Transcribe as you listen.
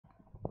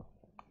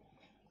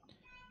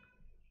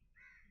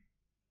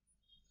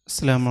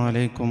السلام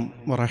عليكم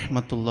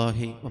ورحمة الله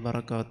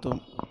وبركاته.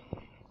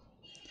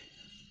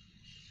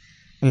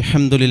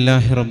 الحمد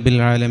لله رب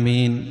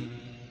العالمين.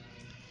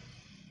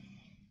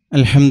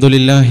 الحمد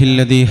لله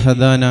الذي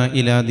هدانا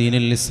إلى دين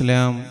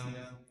الإسلام.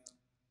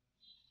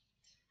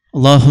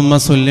 اللهم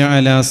صل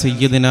على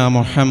سيدنا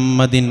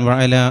محمد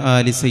وعلى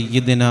آل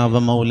سيدنا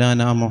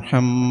ومولانا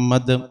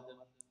محمد.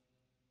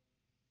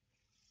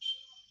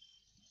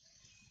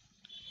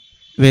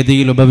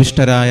 വേദിയിൽ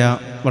ഉപവിഷ്ടരായ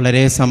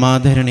വളരെ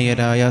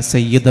സമാദരണീയരായ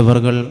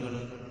സയ്യിദവർകൾ,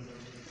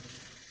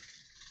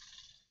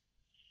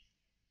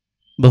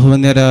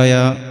 ബഹുമാന്യരായ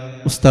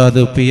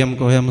ഉസ്താദ് PM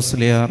കോയ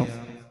മുസ്ലിയാർ,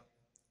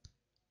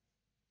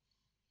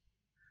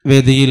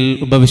 വേദിയിൽ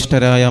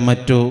ഉപവിഷ്ടരായ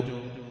മറ്റു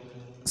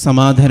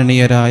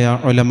സമാദരണീയരായ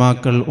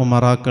ഉലമാക്കൾ,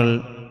 ഉമറാക്കൾ,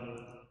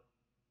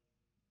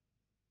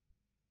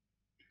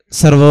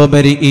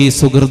 സർവോപരി ഈ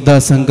സുഹൃത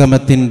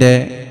സംഗമത്തിൻ്റെ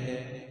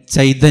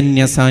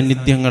ചൈതന്യ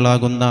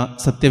സാന്നിധ്യങ്ങളാകുന്ന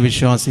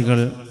സത്യവിശ്വാസികൾ,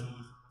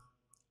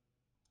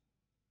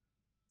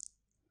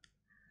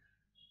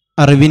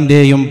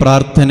 അറിവിൻ്റെയും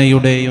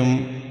പ്രാർത്ഥനയുടെയും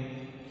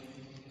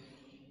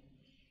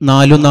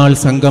 4 നാൾ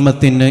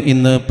സംഗമത്തിന്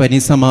ഇന്ന്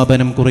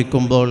പരിസമാപനം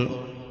കുറിക്കുമ്പോൾ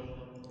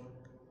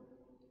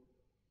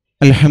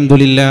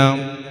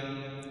അൽഹംദുലില്ലാഹ്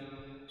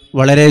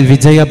വളരെ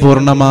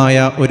വിജയപൂർണമായ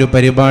ഒരു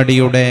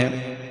പരിപാടിയുടെ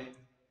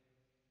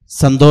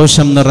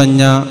സന്തോഷം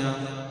നിറഞ്ഞ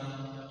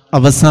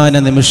അവസാന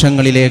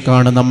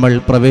നിമിഷങ്ങളിലേക്കാണ് നമ്മൾ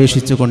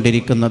പ്രവേശിച്ചു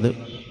കൊണ്ടിരിക്കുന്നത്.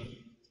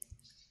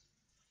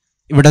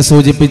 ഇവിടെ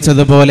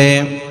സൂചിപ്പിച്ചതുപോലെ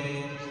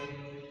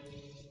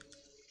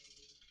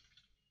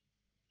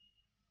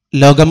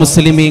ലോക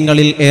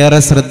മുസ്ലിമീങ്ങളിൽ ഏറെ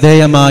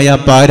ശ്രദ്ധേയമായ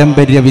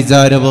പാരമ്പര്യ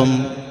വിചാരവും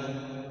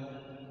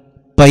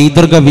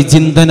പൈതൃക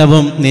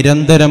വിചിന്തനവും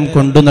നിരന്തരം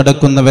കൊണ്ടു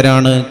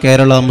നടക്കുന്നവരാണ്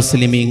കേരള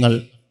മുസ്ലിമീങ്ങൾ.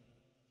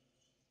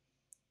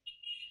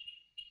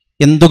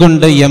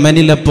 എന്തുകൊണ്ട്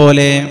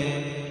യമനിലെപ്പോലെ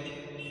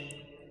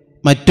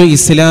മറ്റു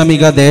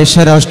ഇസ്ലാമിക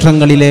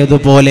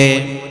ദേശരാഷ്ട്രങ്ങളിലേതുപോലെ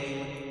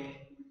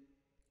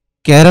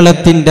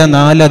കേരളത്തിൻ്റെ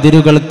 4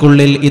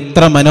 അതിരുകൾക്കുള്ളിൽ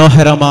ഇത്ര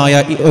മനോഹരമായ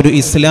ഒരു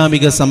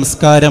ഇസ്ലാമിക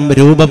സംസ്കാരം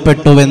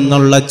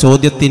രൂപപ്പെട്ടുവെന്നുള്ള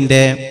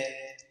ചോദ്യത്തിൻ്റെ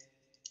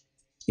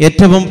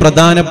ഏറ്റവും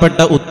പ്രധാനപ്പെട്ട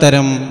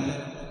ഉത്തരം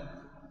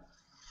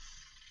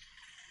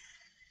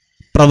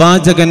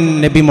പ്രവാചകൻ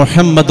നബി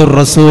മുഹമ്മദുർ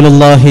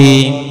റസൂലുള്ളാഹി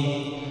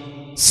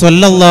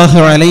സ്വല്ലല്ലാഹു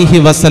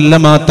അലൈഹി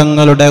വസല്ലമ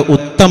തങ്ങളുടെ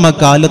ഉത്തമ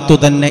കാലത്തു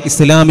തന്നെ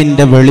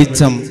ഇസ്ലാമിൻ്റെ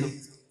വെളിച്ചം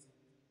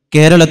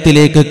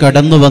കേരളത്തിലേക്ക്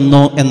കടന്നു വന്നു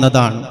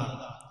എന്നതാണ്.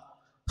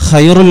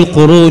 ഖൈറുൽ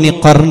ഖുറൂനി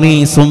ഖർനി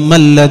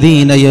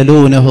സുമ്മല്ലദീന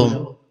യലൂനഹും.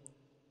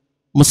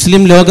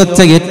 മുസ്ലിം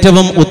ലോകത്തെ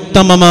ഏറ്റവും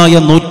ഉത്തമമായ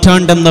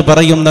നൂറ്റാണ്ടെന്ന്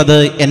പറയുന്നത്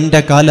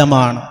എൻ്റെ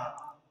കാലമാണ്.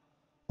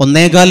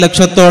 1.25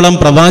 ലക്ഷത്തോളം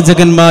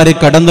പ്രവാചകന്മാര്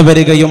കടന്നു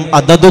വരികയും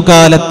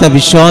അതതുകാലത്തെ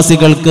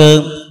വിശ്വാസികൾക്ക്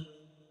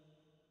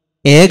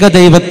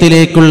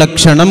ഏകദൈവത്തിലേക്കുള്ള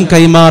ക്ഷണം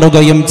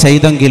കൈമാറുകയും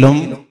ചെയ്തെങ്കിലും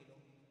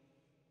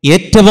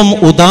ഏറ്റവും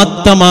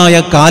ഉദാത്തമായ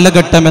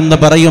കാലഘട്ടമെന്ന്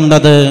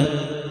പറയുന്നത്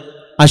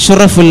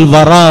അഷ്റഫുൽ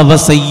വറാ വ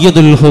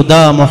സയ്യിദുൽ ഹുദാ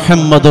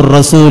മുഹമ്മദുർ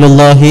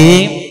റസൂലുള്ളാഹി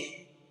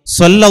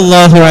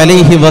സ്വല്ലല്ലാഹു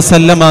അലൈഹി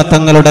വസല്ലമ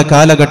തങ്ങളുടെ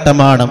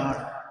കാലഘട്ടമാണ്.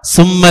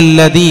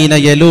 സുമ്മല്ലദീന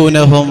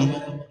യലൂനഹും.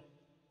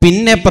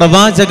 പിന്നെ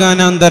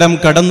പ്രവാചകാനന്തരം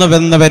കടന്നു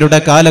വന്നവരുടെ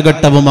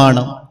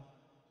കാലഘട്ടവുമാണ്.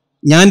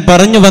 ഞാൻ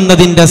പറഞ്ഞു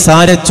വന്നതിൻ്റെ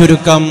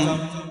സാരച്ചുരുക്കം,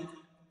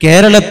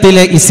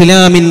 കേരളത്തിലെ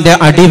ഇസ്ലാമിൻ്റെ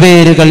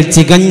അടിവേരുകൾ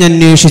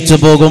ചികഞ്ഞന്വേഷിച്ചു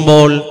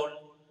പോകുമ്പോൾ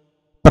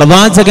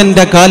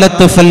പ്രവാചകന്റെ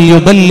കാലത്ത്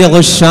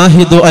ഫൽയുബല്ലിഗു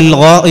ഷാഹിദു അൽ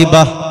ഗായിബ,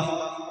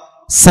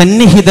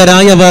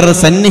 സന്നിഹിതരായവർ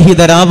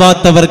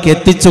സന്നിഹിതരാവാത്തവർക്ക്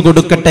എത്തിച്ചു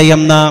കൊടുക്കട്ടെ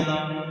എന്ന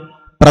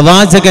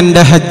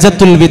പ്രവാചകന്റെ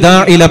ഹജ്ജത്തുൽ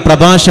വിദാഇലെ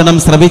പ്രഭാഷണം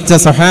ശ്രവിച്ച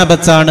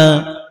സഹാബത്താണ്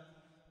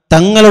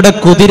തങ്ങളുടെ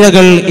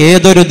കുതിരകൾ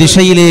ഏതൊരു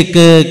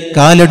ദിശയിലേക്ക്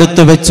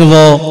കാലെടുത്തു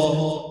വെച്ചുവോ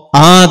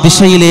ആ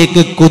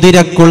ദിശയിലേക്ക് കുതിര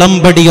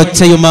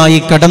കുളമ്പടിയൊച്ചയുമായി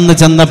കടന്നു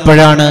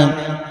ചെന്നപ്പോഴാണ്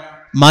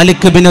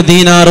മാലിക് ബിനു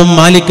ദീനാറും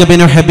മാലിക്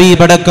ബിനു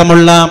ഹബീബ്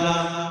അടക്കമുള്ള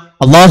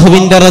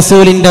അള്ളാഹുവിന്റെ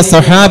റസൂലിന്റെ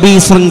സഹാബി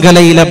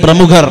ശൃംഖലയിലെ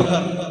പ്രമുഖർ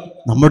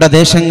നമ്മുടെ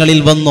ദേശങ്ങളിൽ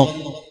വന്നു.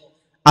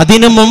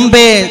 അതിനു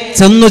മുമ്പേ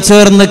ചെന്നു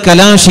ചേർന്ന്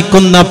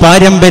കലാശിക്കുന്ന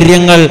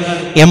പാരമ്പര്യങ്ങൾ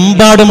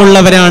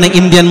എമ്പാടുമുള്ളവരാണ്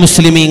ഇന്ത്യൻ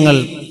മുസ്ലിമീങ്ങൾ.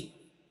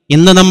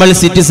 ഇന്ന് നമ്മൾ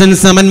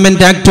സിറ്റിസൺസ്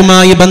അമെൻമെന്റ്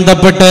ആക്ടുമായി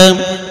ബന്ധപ്പെട്ട്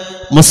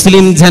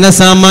മുസ്ലിം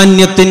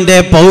ജനസാമാന്യത്തിന്റെ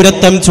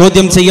പൗരത്വം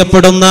ചോദ്യം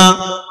ചെയ്യപ്പെടുന്ന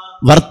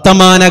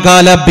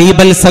വർത്തമാനകാല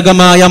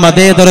ബീഭത്സകമായ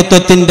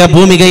മതേതരത്വത്തിന്റെ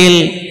ഭൂമികയിൽ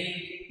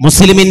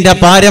മുസ്ലിമിന്റെ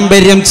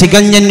പാരമ്പര്യം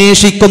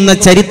ചികഞ്ഞന്വേഷിക്കുന്ന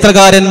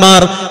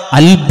ചരിത്രകാരന്മാർ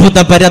അത്ഭുത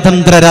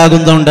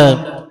പരതന്ത്രരാകുന്നുണ്ട്.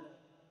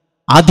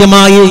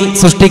 ആദ്യമായി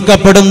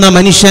സൃഷ്ടിക്കപ്പെടുന്ന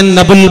മനുഷ്യൻ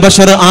അബുൽ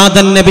ബഷർ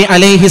ആദം നബി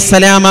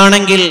അലൈഹിസ്സലാം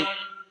ആണെങ്കിൽ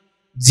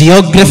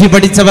ജിയോഗ്രഫി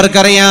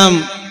പഠിച്ചവർക്കറിയാം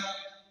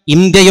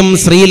ഇന്ത്യയും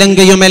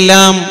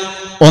ശ്രീലങ്കയുമെല്ലാം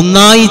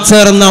ഒന്നായി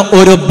ചേർന്ന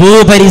ഒരു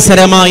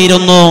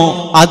ഭൂപരിസരമായിരുന്നു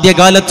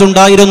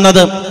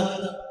ആദ്യകാലത്തുണ്ടായിരുന്നത്.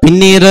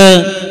 പിന്നീട്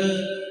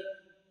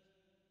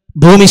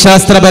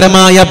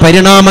ഭൂമിശാസ്ത്രപരമായ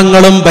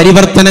പരിണാമങ്ങളും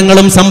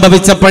പരിവർത്തനങ്ങളും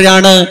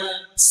സംഭവിച്ചപ്പോഴാണ്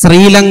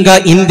ശ്രീലങ്ക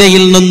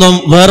ഇന്ത്യയിൽ നിന്നും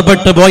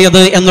വേർപെട്ടു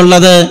പോയത്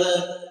എന്നുള്ളത്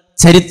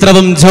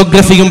ചരിത്രവും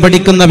ജോഗ്രഫിയും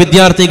പഠിക്കുന്ന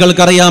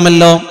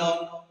വിദ്യാർത്ഥികൾക്കറിയാമല്ലോ.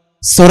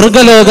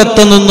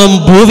 സ്വർഗലോകത്തു നിന്നും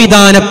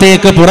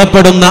ഭൂവിധാനത്തേക്ക്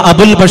പുറപ്പെടുന്ന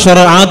അബുൽ ബഷർ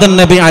ആദം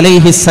നബി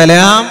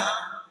അലൈഹിസ്സലാം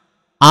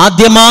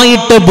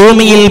ആദ്യമായിട്ട്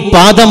ഭൂമിയിൽ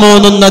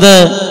പാദമോന്നുന്നത്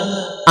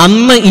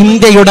അന്ന്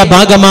ഇന്ത്യയുടെ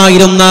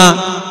ഭാഗമായിരുന്ന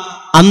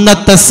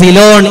അന്നത്തെ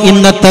സിലോൺ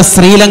ഇന്നത്തെ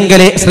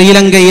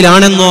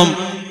ശ്രീലങ്കയിലാണെന്നും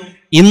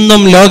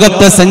ഇന്നും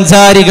ലോകത്തെ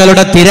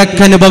സഞ്ചാരികളുടെ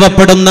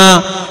തിരക്കനുഭവപ്പെടുന്ന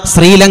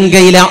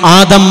ശ്രീലങ്കയിലെ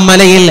ആദം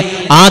മലയിൽ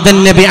ആദം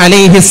നബി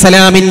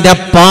അലൈഹിസ്സലാമിന്റെ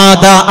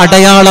പാദ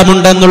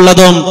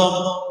അടയാളമുണ്ടെന്നുള്ളതും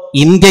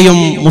ഇന്ത്യയും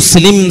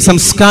മുസ്ലിം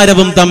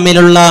സംസ്കാരവും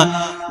തമ്മിലുള്ള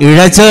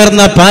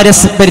ഇഴചേർന്ന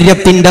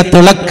പാരസ്പര്യത്തിന്റെ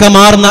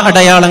തിളക്കമാർന്ന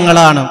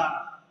അടയാളങ്ങളാണ്.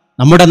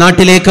 നമ്മുടെ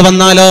നാട്ടിലേക്ക്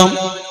വന്നാലോ,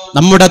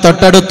 നമ്മുടെ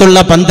തൊട്ടടുത്തുള്ള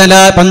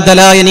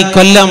പന്തലായനി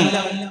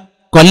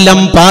കൊല്ലം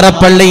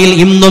പാറപ്പള്ളിയിൽ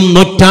ഇന്നും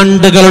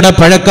നൂറ്റാണ്ടുകളുടെ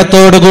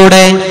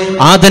പഴക്കത്തോടുകൂടെ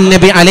ആദം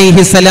നബി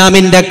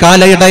അലൈഹിസ്സലാമിന്റെ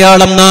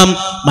കാലയടയാളം നാം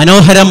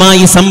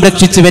മനോഹരമായി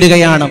സംരക്ഷിച്ചു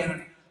വരികയാണ്.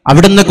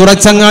 അവിടുന്ന്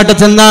കുറച്ചങ്ങാട്ട്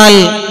ചെന്നാൽ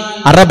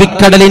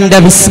അറബിക്കടലിന്റെ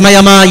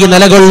വിസ്മയമായി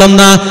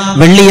നിലകൊള്ളുന്ന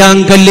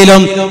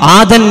വെള്ളിയാങ്കല്ലിലും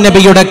ആദം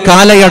നബിയുടെ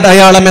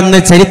കാലയടയാളം എന്ന്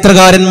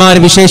ചരിത്രകാരന്മാർ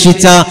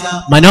വിശേഷിച്ച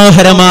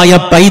മനോഹരമായ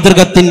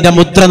പൈതൃകത്തിന്റെ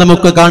മുദ്ര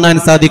നമുക്ക് കാണാൻ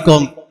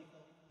സാധിക്കും.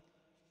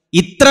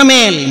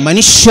 ഇത്രമേൽ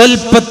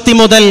മനുഷ്യോൽപത്തി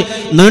മുതൽ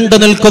നീണ്ടു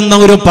നിൽക്കുന്ന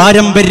ഒരു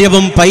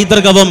പാരമ്പര്യവും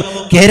പൈതൃകവും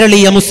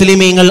കേരളീയ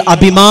മുസ്ലിമീങ്ങൾ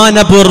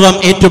അഭിമാനപൂർവ്വം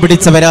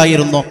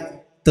ഏറ്റുപിടിച്ചവരായിരുന്നു.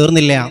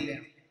 തീർന്നില്ല.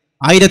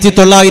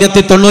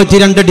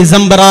 1992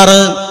 ഡിസംബർ 6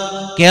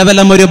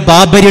 കേവലം ഒരു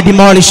ബാബരി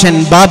ഡിമോളിഷൻ,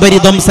 ബാബരി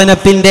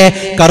ധ്വംസനത്തിന്റെ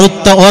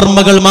കറുത്ത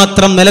ഓർമ്മകൾ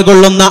മാത്രം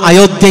നിലകൊള്ളുന്ന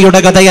അയോധ്യയുടെ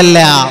കഥയല്ല.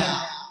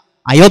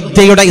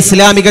 അയോധ്യയുടെ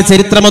ഇസ്ലാമിക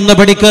ചരിത്രമൊന്ന്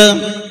പഠിക്ക്.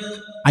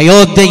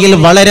 അയോധ്യയിൽ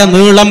വളരെ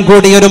നീളം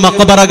കൂടിയൊരു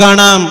മഖബറ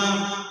കാണാം.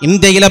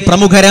 ഇന്ത്യയിലെ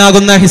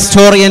പ്രമുഖരാകുന്ന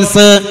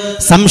ഹിസ്റ്റോറിയൻസ്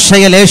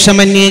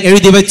സംശയലേശമന്യേ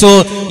എഴുതി വെച്ചു,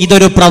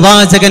 ഇതൊരു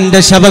പ്രവാചകന്റെ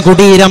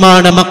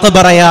ശവകുടീരമാണ്,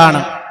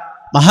 മഖബറയാണ്.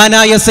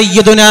 മഹാനായ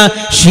സയ്യിദുന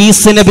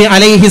ഷീസ് നബി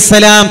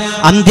അലൈഹിസ്സലാം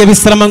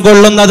അന്ത്യവിശ്രമം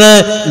കൊള്ളുന്നത്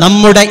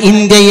നമ്മുടെ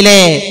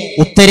ഇന്ത്യയിലെ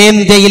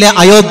ഉത്തരേന്ത്യയിലെ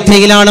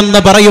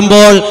അയോധ്യയിലാണെന്ന്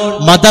പറയുമ്പോൾ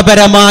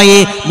മതപരമായി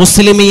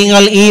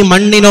മുസ്ലിമീങ്ങൾ ഈ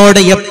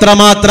മണ്ണിനോട്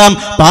എത്രമാത്രം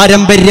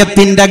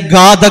പാരമ്പര്യത്തിന്റെ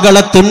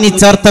ഗാഥകളെ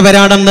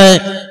തുന്നിച്ചേർത്തവരാണെന്ന്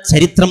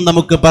ചരിത്രം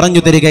നമുക്ക്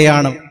പറഞ്ഞു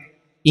തരികയാണ്.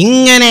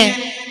 ഇങ്ങനെ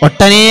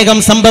ഒട്ടനേകം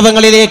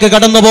സംഭവങ്ങളിലേക്ക്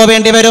കടന്നു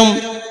പോവേണ്ടി വരും.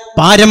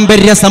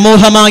 പാരമ്പര്യ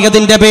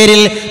സമൂഹമായതിന്റെ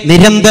പേരിൽ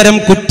നിരന്തരം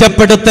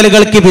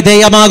കുറ്റപ്പെടുത്തലുകൾക്ക്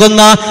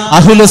വിധേയമാകുന്ന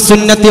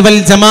അഹ്ലുസുന്നത്തി വൽ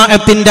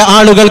ജമാഅത്തിന്റെ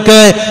ആളുകൾക്ക്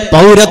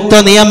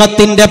പൗരത്വ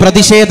നിയമത്തിന്റെ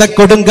പ്രതിഷേധ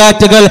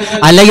കൊടുങ്കാറ്റുകൾ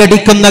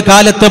അലയടിക്കുന്ന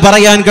കാലത്ത്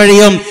പറയാൻ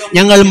കഴിയും,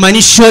 ഞങ്ങൾ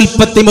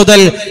മനുഷ്യോൽപത്തി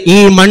മുതൽ ഈ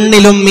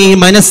മണ്ണിലും ഈ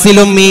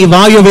മനസ്സിലും ഈ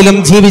വായുവിലും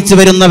ജീവിച്ചു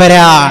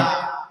വരുന്നവരാണ്.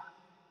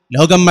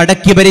 ലോകം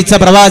മടക്കി ഭരിച്ച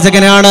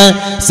പ്രവാചകനാണ്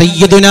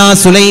സയ്യിദുനാ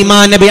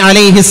സുലൈമാൻ നബി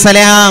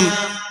അലൈഹിസ്സലാം.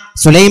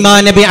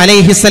 സുലൈമാൻ നബി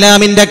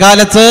അലൈഹിസ്സലാമിന്റെ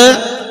കാലത്ത്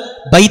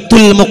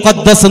ബൈത്തുൽ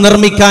മുഖദ്ദസ്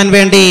നിർമ്മിക്കാൻ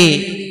വേണ്ടി,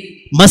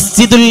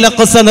 മസ്ജിദുൽ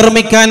അഖ്സ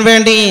നിർമ്മിക്കാൻ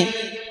വേണ്ടി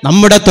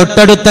നമ്മുടെ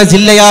തൊട്ടടുത്ത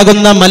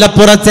ജില്ലയാകുന്ന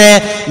മലപ്പുറത്തെ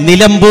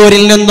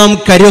നിലമ്പൂരിൽ നിന്നും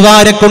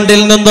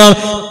കരുവാരക്കുണ്ടിൽ നിന്നും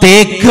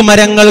തേക്ക്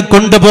മരങ്ങൾ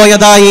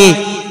കൊണ്ടുപോയതായി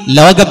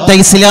ലോകത്തെ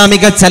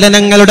ഇസ്ലാമിക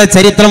ചലനങ്ങളുടെ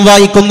ചരിത്രം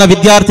വായിക്കുന്ന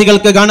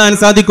വിദ്യാർത്ഥികൾക്ക് കാണാൻ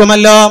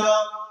സാധിക്കുമല്ലോ.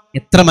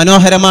 എത്ര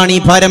മനോഹരമാണ് ഈ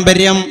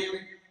പാരമ്പര്യം.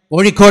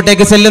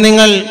 കോഴിക്കോട്ടേക്ക് ചെല്ലു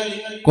നിങ്ങൾ.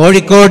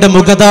 കോഴിക്കോട്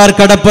മുഖദാർ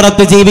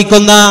കടപ്പുറത്ത്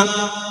ജീവിക്കുന്ന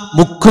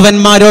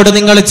മുക്കുവന്മാരോട്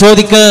നിങ്ങൾ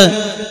ചോദിക്ക്,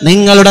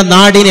 നിങ്ങളുടെ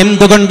നാടിന്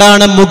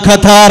എന്തുകൊണ്ടാണ്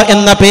മുഖദാർ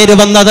എന്ന പേര്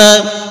വന്നത്?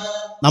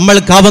 നമ്മൾ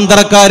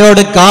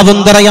കാവുന്തറക്കാരോട്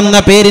കാവുന്തറ എന്ന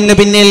പേരിന്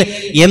പിന്നിൽ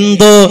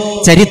എന്തോ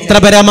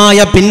ചരിത്രപരമായ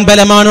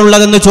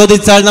പിൻബലമാണുള്ളതെന്ന്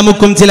ചോദിച്ചാൽ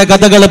നമുക്കും ചില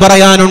കഥകൾ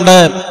പറയാനുണ്ട്.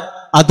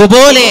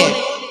 അതുപോലെ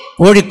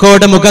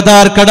കോഴിക്കോട്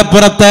മുഖദാർ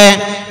കടപ്പുറത്തെ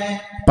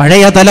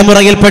പഴയ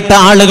തലമുറയിൽപ്പെട്ട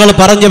ആളുകൾ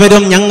പറഞ്ഞു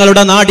വരും,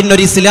 ഞങ്ങളുടെ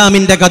നാടിനൊരു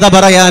ഇസ്ലാമിന്റെ കഥ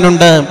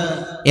പറയാനുണ്ട്.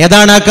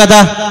 ഏതാണ് ആ കഥ?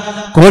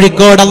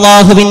 കോഴിക്കോട്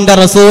അല്ലാഹുവിന്റെ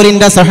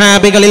റസൂലിന്റെ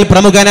സഹാബികളിൽ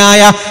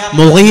പ്രമുഖനായ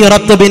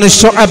മുഗീറത്ത് ബിൻ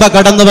ശുഅബ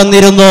കടന്നു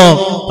വന്നിരുന്നു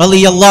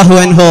റളിയല്ലാഹു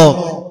അൻഹു.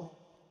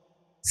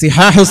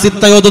 സിഹാഹു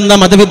സിത്ത ഓതുന്ന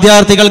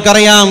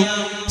മതവിദ്യാർത്ഥികൾക്കറിയാം,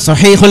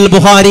 സഹീഹുൽ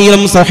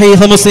ബുഖാരിയിലും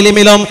സഹീഹ്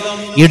മുസ്ലിമിലും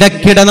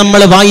ഇടയ്ക്കിടെ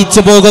നമ്മൾ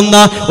വായിച്ചു പോകുന്ന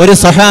ഒരു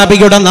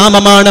സഹാബിയുടെ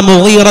നാമമാണ്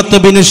മുഗീറത്ത്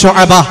ബിൻ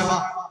ശുഅബ.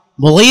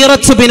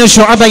 മുഗീറത്ത് ബിൻ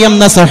ശുഅബ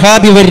എന്ന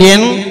സഹാബി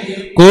വര്യൻ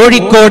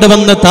കോഴിക്കോട്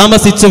വന്ന്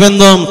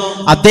താമസിച്ചുവെന്നും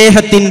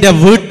അദ്ദേഹത്തിന്റെ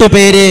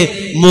വീട്ടുപേര്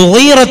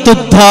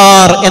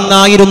മുഗീറത്തുദ്ദാർ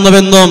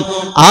എന്നായിരുന്നുവെന്നും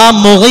ആ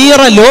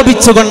മുഗീറ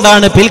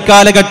ലോപിച്ചുകൊണ്ടാണ്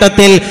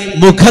പിൽക്കാലഘട്ടത്തിൽ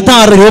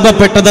മുഖദാർ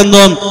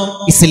രൂപപ്പെട്ടതെന്നും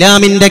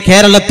ഇസ്ലാമിന്റെ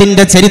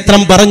കേരളത്തിന്റെ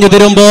ചരിത്രം പറഞ്ഞു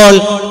തരുമ്പോൾ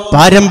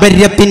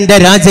പാരമ്പര്യത്തിന്റെ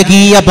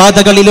രാജകീയ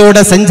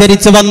പാതകളിലൂടെ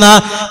സഞ്ചരിച്ചു വന്ന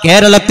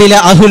കേരളത്തിലെ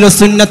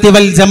അഹ്ലുസുന്നത്തി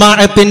വൽ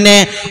ജമാഅത്തിന്റെ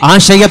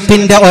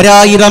ആശയത്തിന്റെ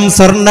 1000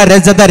 സ്വർണ്ണ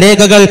രജത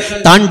രേഖകൾ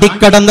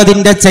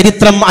താണ്ടിക്കടന്നതിന്റെ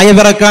ചരിത്രം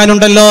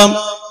അയവിറക്കാനുണ്ടല്ലോ.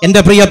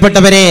 എന്റെ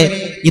പ്രിയപ്പെട്ടവരെ,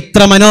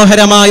 ഇത്ര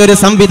മനോഹരമായ ഒരു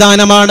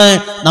സംവിധാനമാണ്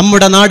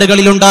നമ്മുടെ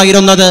നാടുകളിൽ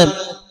ഉണ്ടായിരുന്നത്.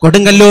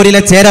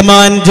 കൊടുങ്ങല്ലൂരിലെ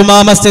ചേരമാൻ ജുമാ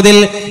മസ്ജിദിൽ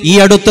ഈ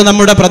അടുത്ത്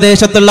നമ്മുടെ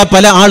പ്രദേശത്തുള്ള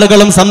പല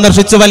ആളുകളും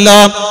സന്ദർശിച്ചുവല്ലോ.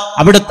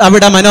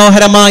 അവിടെ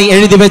മനോഹരമായി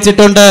എഴുതി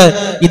വെച്ചിട്ടുണ്ട്,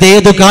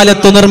 ഇതേതു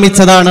കാലത്ത്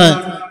നിർമ്മിച്ചതാണ്.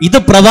 ഇത്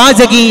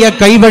പ്രവാചകീയ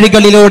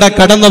കൈവഴികളിലൂടെ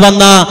കടന്നു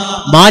വന്ന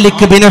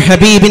മാലിക് ബിൻ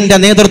ഹബീബിന്റെ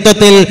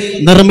നേതൃത്വത്തിൽ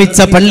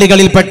നിർമ്മിച്ച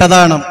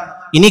പള്ളികളിൽപ്പെട്ടതാണ്.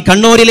 ഇനി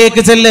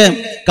കണ്ണൂരിലേക്ക് ചെല്ല്,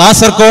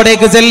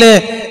 കാസർഗോഡേക്ക് ചെല്ല്.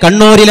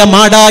 കണ്ണൂരിലെ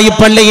മാടായി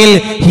പള്ളിയിൽ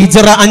ഹിജ്റ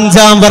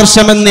 5-ാം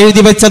വർഷമെന്ന്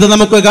എഴുതി വെച്ചത്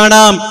നമുക്ക്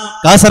കാണാം.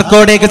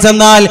 കാസർഗോഡേക്ക്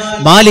ചെന്നാൽ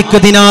മാലിക്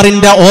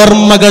ദിനാറിന്റെ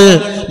ഓർമ്മകൾ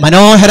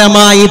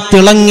മനോഹരമായി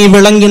തിളങ്ങി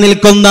വിളങ്ങി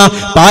നിൽക്കുന്ന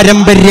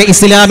പാരമ്പര്യ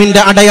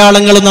ഇസ്ലാമിന്റെ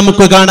അടയാളങ്ങൾ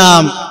നമുക്ക്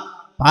കാണാം.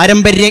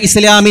 പാരമ്പര്യ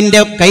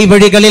ഇസ്ലാമിന്റെ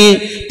കൈവഴികളിൽ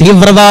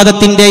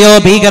തീവ്രവാദത്തിന്റെയോ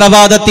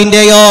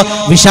ഭീകരവാദത്തിന്റെയോ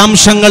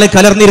വിഷാംശങ്ങൾ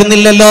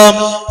കലർന്നിരുന്നില്ലല്ലോ.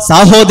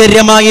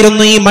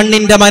 സാഹോദര്യമായിരുന്നു ഈ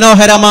മണ്ണിന്റെ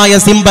മനോഹരമായ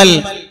സിമ്പൽ.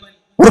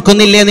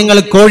 ഓർക്കുന്നില്ലേ നിങ്ങൾ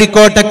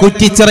കോഴിക്കോട്ടെ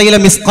കുറ്റിച്ചിറയിലെ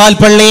മിസ്കാൽ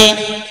പള്ളി?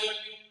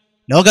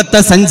 ലോകത്തെ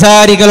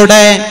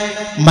സഞ്ചാരികളുടെ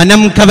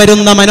മനം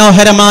കവരുന്ന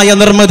മനോഹരമായ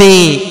നിർമ്മിതി.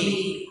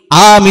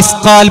 ആ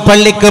മിസ്കാൽ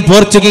പള്ളിക്ക്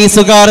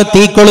പോർച്ചുഗീസുകാർ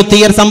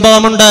തീകൊളുത്തിയ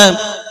സംഭവമുണ്ട്.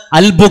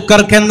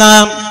 അൽബുക്കർക്ക് എന്ന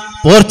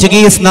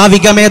പോർച്ചുഗീസ്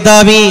നാവിക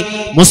മേധാവി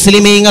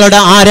മുസ്ലിമീങ്ങളുടെ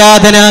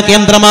ആരാധനാ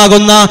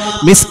കേന്ദ്രമാകുന്ന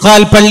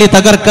മിസ്കാൽ പള്ളി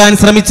തകർക്കാൻ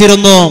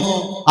ശ്രമിച്ചിരുന്നു.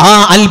 ആ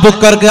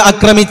അൽബുക്കർക്ക്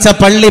ആക്രമിച്ച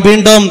പള്ളി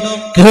വീണ്ടും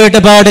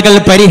കേടുപാടുകൾ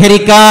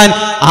പരിഹരിക്കാൻ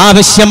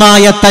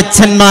ആവശ്യമായ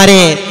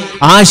തച്ചന്മാരെ,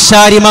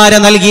 ആശാരിമാരെ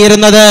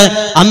നൽകിയിരുന്നത്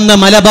അന്ന്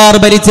മലബാർ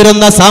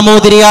ഭരിച്ചിരുന്ന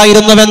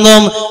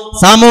സാമൂതിരിയായിരുന്നുവെന്നും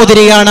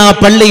സാമൂതിരിയാണ് ആ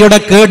പള്ളിയുടെ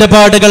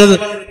കേടുപാടുകൾ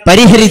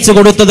പരിഹരിച്ചു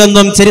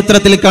കൊടുത്തതെന്നും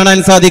ചരിത്രത്തിൽ കാണാൻ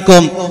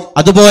സാധിക്കും.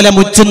 അതുപോലെ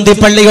മുച്ചുന്തി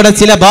പള്ളിയുടെ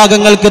ചില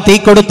ഭാഗങ്ങൾക്ക് തീ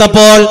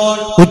കൊടുത്തപ്പോൾ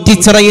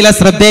കുറ്റിച്ചിറയിലെ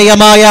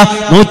ശ്രദ്ധേയമായ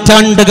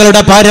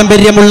നൂറ്റാണ്ടുകളുടെ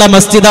പാരമ്പര്യമുള്ള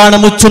മസ്ജിദാണ്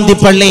മുച്ചുന്തി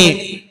പള്ളി.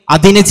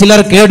 അതിന്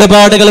ചിലർ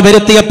കേടുപാടുകൾ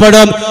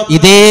വരുത്തിയപ്പോഴും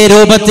ഇതേ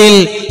രൂപത്തിൽ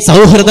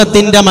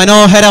സൗഹൃദത്തിന്റെ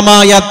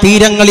മനോഹരമായ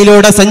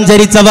തീരങ്ങളിലൂടെ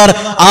സഞ്ചരിച്ചവർ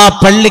ആ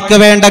പള്ളിക്ക്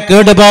വേണ്ട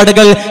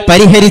കേടുപാടുകൾ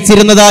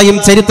പരിഹരിച്ചിരുന്നതായും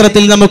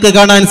ചരിത്രത്തിൽ നമുക്ക്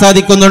കാണാൻ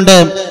സാധിക്കുന്നുണ്ട്.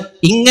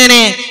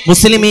 ഇങ്ങനെ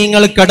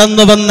മുസ്ലിമീങ്ങൾ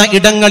കടന്നു വന്ന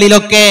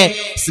ഇടങ്ങളിലൊക്കെ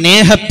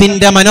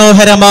സ്നേഹത്തിന്റെ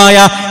മനോഹരമായ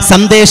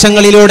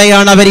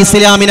സന്ദേശങ്ങളിലൂടെയാണ് അവർ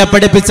ഇസ്ലാമിനെ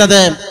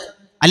പഠിപ്പിച്ചത്.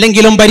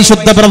 അല്ലെങ്കിലും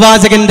പരിശുദ്ധ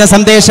പ്രവാചകന്റെ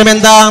സന്ദേശം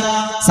എന്താ?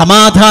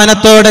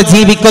 സമാധാനത്തോടെ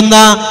ജീവിക്കുന്ന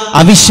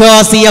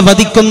അവിശ്വാസിയെ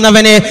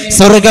വധിക്കുന്നവന്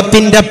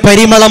സ്വർഗത്തിന്റെ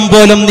പരിമളം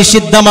പോലും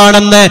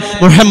നിഷിദ്ധമാണെന്ന്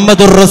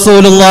മുഹമ്മദുർ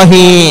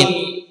റസൂലുള്ളാഹി.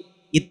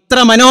 ഇത്ര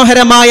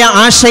മനോഹരമായ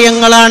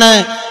ആശയങ്ങളാണ്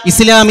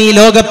ഇസ്ലാമി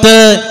ലോകത്ത്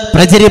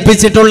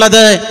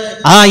പ്രചരിപ്പിച്ചിട്ടുള്ളത്.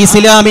 ആ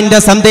ഇസ്ലാമിന്റെ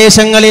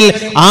സന്ദേശങ്ങളിൽ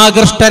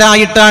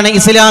ആകൃഷ്ടരായിട്ടാണ്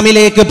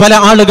ഇസ്ലാമിലേക്ക് പല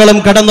ആളുകളും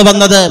കടന്നു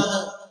വന്നത്.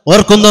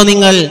 ഓർക്കുന്നോ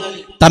നിങ്ങൾ?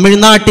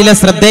 തമിഴ്നാട്ടിലെ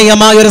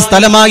ശ്രദ്ധേയമായ ഒരു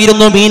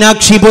സ്ഥലമായിരുന്നു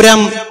മീനാക്ഷിപുരം.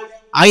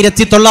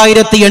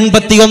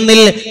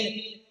 1981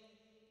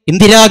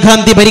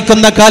 ഇന്ദിരാഗാന്ധി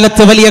ഭരിക്കുന്ന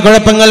കാലത്ത് വലിയ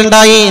കുഴപ്പങ്ങൾ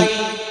ഉണ്ടായി.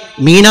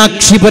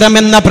 മീനാക്ഷിപുരം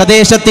എന്ന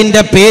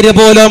പ്രദേശത്തിന്റെ പേര്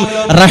പോലും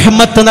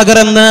റഹ്മത്ത് നഗർ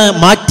എന്ന്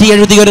മാറ്റി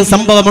എഴുതിയൊരു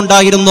സംഭവം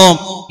ഉണ്ടായിരുന്നു.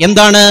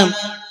 എന്താണ്?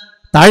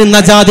 താഴ്ന്ന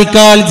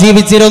ജാതിക്കാർ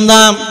ജീവിച്ചിരുന്ന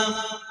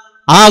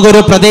ആ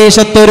ഒരു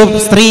പ്രദേശത്തൊരു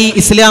സ്ത്രീ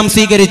ഇസ്ലാം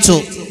സ്വീകരിച്ചു.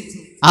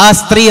 ആ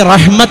സ്ത്രീ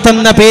റഹ്മത്ത്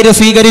എന്ന പേര്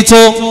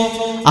സ്വീകരിച്ചു.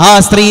 ആ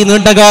സ്ത്രീ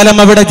നീണ്ടകാലം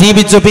അവിടെ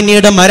ജീവിച്ചു.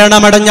 പിന്നീട്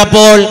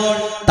മരണമടഞ്ഞപ്പോൾ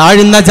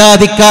താഴ്ന്ന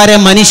ജാതിക്കാരെ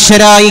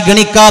മനുഷ്യരായി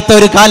ഗണിക്കാത്ത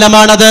ഒരു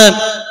കാലമാണത്.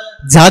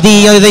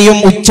 ജാതീയതയും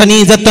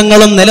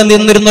ഉച്ചനീചത്വങ്ങളും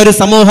നിലനിന്നിരുന്ന ഒരു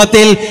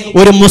സമൂഹത്തിൽ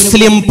ഒരു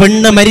മുസ്ലിം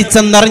പെണ്ണ്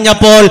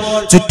മരിച്ചെന്നറിഞ്ഞപ്പോൾ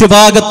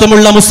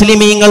ചുറ്റുഭാഗത്തുമുള്ള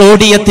മുസ്ലിമീങ്ങൾ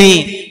ഓടിയെത്തി.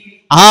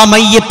 ആ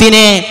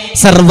മയ്യത്തിനെ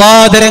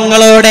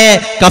സർവാദരങ്ങളോടെ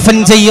കഫൻ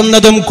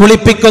ചെയ്യുന്നതും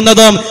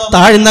കുളിപ്പിക്കുന്നതും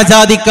താഴ്ന്ന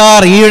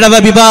ജാതിക്കാർ, ഈഴവ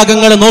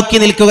വിഭാഗങ്ങൾ നോക്കി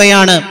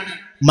നിൽക്കുകയാണ്.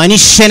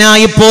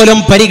 മനുഷ്യനായി പോലും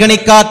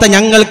പരിഗണിക്കാത്ത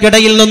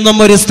ഞങ്ങൾക്കിടയിൽ നിന്നും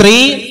ഒരു സ്ത്രീ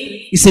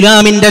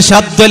ഇസ്ലാമിന്റെ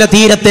ശാദ്വല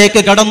തീരത്തേക്ക്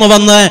കടന്നു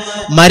വന്ന്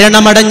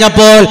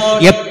മരണമടഞ്ഞപ്പോൾ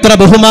എത്ര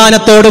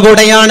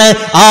ബഹുമാനത്തോടുകൂടെയാണ്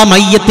ആ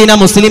മയ്യത്തിനെ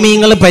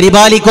മുസ്ലിമീങ്ങൾ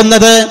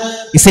പരിപാലിക്കുന്നത്.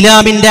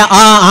 ഇസ്ലാമിന്റെ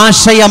ആ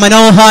ആശയ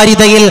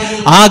മനോഹാരിതയിൽ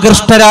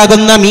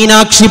ആകൃഷ്ടരാകുന്ന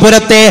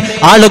മീനാക്ഷിപുരത്തെ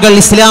ആളുകൾ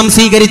ഇസ്ലാം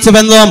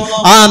സ്വീകരിച്ചുവെന്നും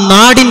ആ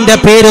നാടിന്റെ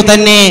പേര്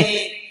തന്നെ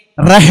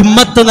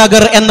റഹ്മത്ത്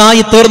നഗർ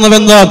എന്നായി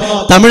തീർന്നുവെന്നും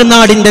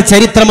തമിഴ്നാടിന്റെ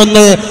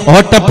ചരിത്രമൊന്ന്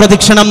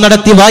ഓട്ടപ്രദക്ഷിണം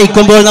നടത്തി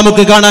വായിക്കുമ്പോൾ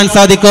നമുക്ക് കാണാൻ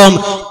സാധിക്കും.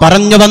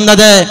 പറഞ്ഞു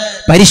വന്നത്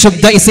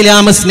പരിശുദ്ധ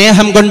ഇസ്ലാം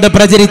സ്നേഹം കൊണ്ട്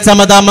പ്രചരിച്ച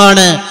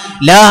മതമാണ്.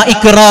 ലാ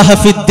ഇക്റാഹ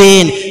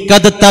ഫിദ്ദീൻ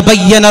ഖദ്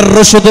തബയ്യന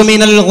അർ-റുശ്ദു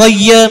മിനൽ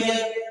ഗയ്യ്.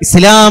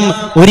 ഇസ്ലാം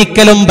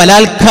ഒരിക്കലും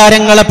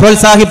ബലാത്കാരങ്ങളെ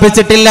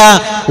പ്രോത്സാഹിപ്പിച്ചിട്ടില്ല.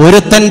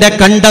 ഒരുത്തന്റെ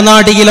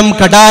കണ്ടനാടിയിലും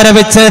കടാര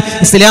വെച്ച്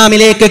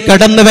ഇസ്ലാമിലേക്ക്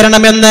കടന്നു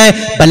വരണമെന്ന്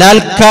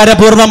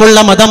ബലാത്കാരപൂർവമുള്ള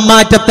മതം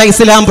മാറ്റത്തെ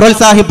ഇസ്ലാം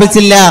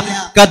പ്രോത്സാഹിപ്പിച്ചില്ല.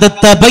 ഖദ്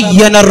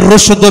തബയ്യന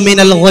അർ-റുശ്ദു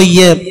മിനൽ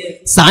ഗയ്യ്.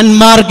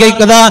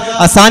 സാൻമാർഗികത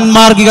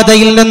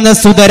അസാൻമാർഗികതയിൽ നിന്ന്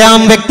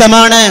സുതരാം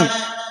വ്യക്തമാണ്.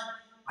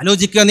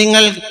 ആലോചിക്കുക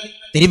നിങ്ങൾ,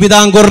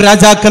 തിരുവിതാംകൂർ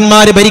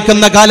രാജാക്കന്മാര്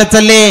ഭരിക്കുന്ന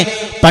കാലത്തല്ലേ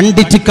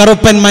പണ്ഡിറ്റ്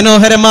കറുപ്പൻ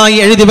മനോഹരമായി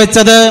എഴുതി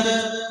വെച്ചത്?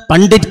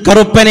 പണ്ഡിറ്റ്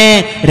കറുപ്പനെ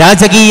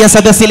രാജകീയ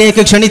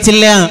സദസ്സിലേക്ക്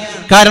ക്ഷണിച്ചില്ല.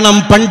 കാരണം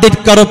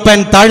പണ്ഡിറ്റ് കറുപ്പൻ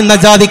താഴ്ന്ന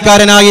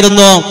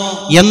ജാതിക്കാരനായിരുന്നു.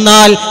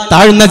 എന്നാൽ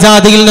താഴ്ന്ന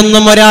ജാതിയിൽ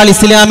നിന്നും ഒരാൾ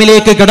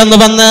ഇസ്ലാമിലേക്ക് കടന്നു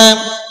വന്ന്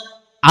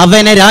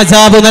അവന്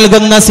രാജാവ്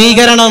നൽകുന്ന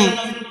സ്വീകരണം,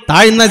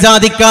 താഴ്ന്ന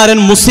ജാതിക്കാരൻ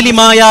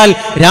മുസ്ലിമായാൽ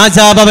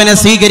രാജാവ് അവനെ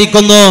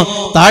സ്വീകരിക്കുന്നു.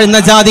 താഴ്ന്ന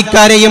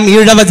ജാതിക്കാരെയും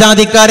ഈഴവ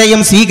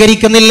ജാതിക്കാരെയും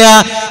സ്വീകരിക്കുന്നില്ല.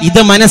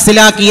 ഇത്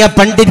മനസ്സിലാക്കിയ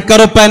പണ്ഡിറ്റ്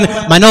കറുപ്പൻ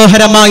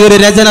മനോഹരമായ ഒരു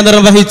രചന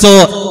നിർവഹിച്ചു.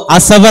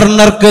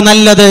 അസവർണർക്ക്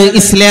നല്ലത്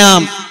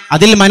ഇസ്ലാം.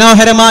 അതിൽ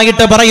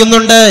മനോഹരമായിട്ട്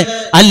പറയുന്നുണ്ട്,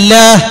 അല്ല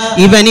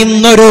ഇവൻ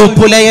ഇന്നൊരു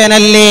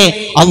പുലയനല്ലേ,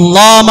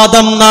 അള്ളാ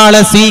മതം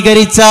നാളെ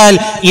സ്വീകരിച്ചാൽ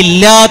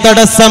ഇല്ലാ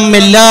തടസ്സം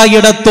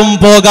എല്ലായിടത്തും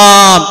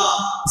പോകാം.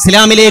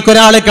 ഇസ്ലാമിലേക്ക്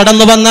ഒരാൾ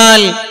കടന്നു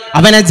വന്നാൽ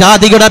അവനെ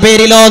ജാതിയുടെ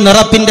പേരിലോ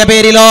നിറത്തിന്റെ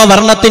പേരിലോ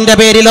വർണ്ണത്തിന്റെ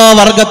പേരിലോ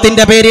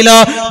വർഗത്തിന്റെ പേരിലോ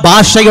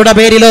ഭാഷയുടെ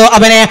പേരിലോ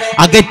അവനെ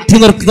അകറ്റി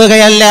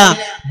നിർത്തുകയല്ല.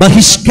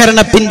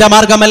 ബഹിഷ്കരണത്തിന്റെ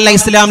മാർഗമല്ല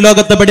ഇസ്ലാം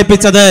ലോകത്ത്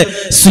പഠിപ്പിച്ചത്.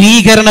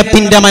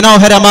 സ്വീകരണത്തിന്റെ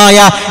മനോഹരമായ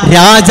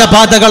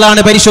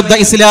രാജപാതകളാണ് പരിശുദ്ധ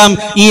ഇസ്ലാം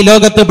ഈ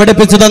ലോകത്ത്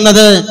പഠിപ്പിച്ചു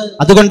തന്നത്.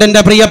 അതുകൊണ്ട്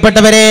എന്റെ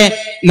പ്രിയപ്പെട്ടവരെ,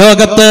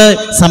 ലോകത്ത്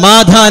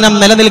സമാധാനം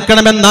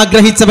നിലനിൽക്കണമെന്ന്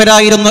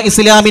ആഗ്രഹിച്ചവരായിരുന്നു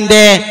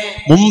ഇസ്ലാമിന്റെ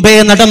മുമ്പേ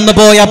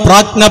നടന്നുപോയ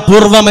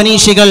പ്രാജ്ഞപൂർവ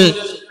മനീഷികൾ.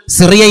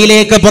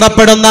 സിറിയയിലേക്ക്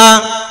പുറപ്പെടുന്ന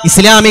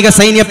ഇസ്ലാമിക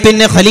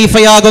സൈന്യത്തിന്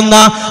ഖലീഫയാകുന്ന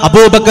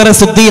അബൂബക്കർ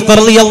സിദ്ദീഖ്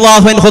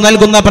റളിയല്ലാഹു അൻഹു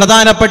നൽകുന്ന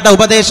പ്രധാനപ്പെട്ട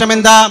ഉപദേശം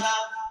എന്താ?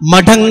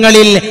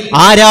 മഠങ്ങളിൽ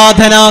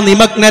ആരാധനാ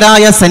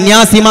നിമഗ്നരായ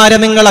സന്യാസിമാരെ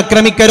നിങ്ങൾ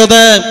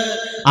ആക്രമിക്കരുത്,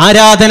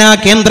 ആരാധനാ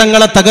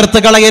കേന്ദ്രങ്ങളെ തകർത്ത്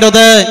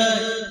കളയരുത്,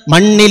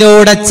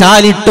 മണ്ണിലൂടെ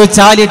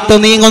ചാലിട്ടു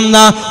നീങ്ങുന്ന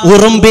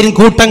ഉറുമ്പിൻ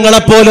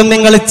കൂട്ടങ്ങളെപ്പോലും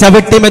നിങ്ങൾ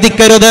ചവിട്ടി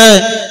മെതിക്കരുത്.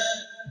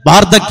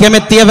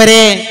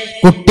 വാർദ്ധക്യമെത്തിയവരെ,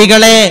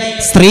 കുട്ടികളെ,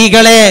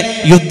 സ്ത്രീകളെ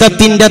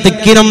യുദ്ധത്തിന്റെ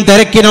തിക്കിനും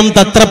തിരക്കിനും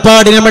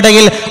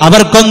തത്രപ്പാടിനുമിടയിൽ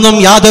അവർക്കൊന്നും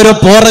യാതൊരു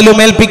പോറലും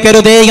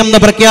ഏൽപ്പിക്കരുതേ എന്ന്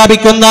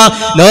പ്രഖ്യാപിക്കുന്ന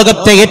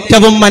ലോകത്തെ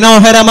ഏറ്റവും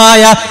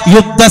മനോഹരമായ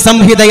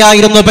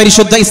യുദ്ധസംഹിതയായിരുന്നു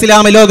പരിശുദ്ധ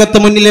ഇസ്ലാം ലോകത്ത്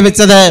മുന്നിൽ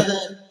വെച്ചത്.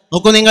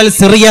 നോക്കൂ, നിങ്ങൾ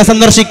സിറിയ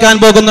സന്ദർശിക്കാൻ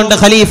പോകുന്നുണ്ട്.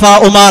 ഖലീഫ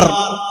ഉമർ,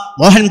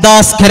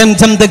 മോഹൻദാസ്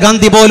കരംചന്ദ്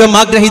ഗാന്ധി പോലും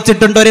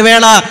ആഗ്രഹിച്ചിട്ടുണ്ട് ഒരു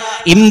വേള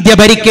ഇന്ത്യ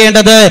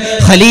ഭരിക്കേണ്ടത്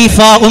ഖലീഫ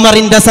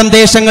ഉമറിന്റെ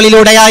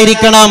സന്ദേശങ്ങളിലൂടെ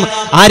ആയിരിക്കണം.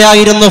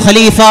 ആരായിരുന്നു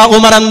ഖലീഫ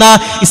ഉമർ എന്ന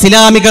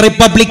ഇസ്ലാമിക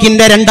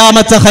റിപ്പബ്ലിക്കിന്റെ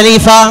രണ്ടാമത്തെ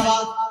ഖലീഫ?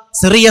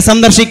 സിറിയ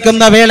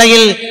സന്ദർശിക്കുന്ന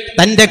വേളയിൽ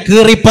തന്റെ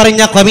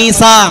കീറിപ്പറിഞ്ഞ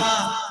ഖമീസ,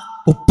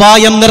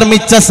 കുപ്പായം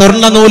നിർമ്മിച്ച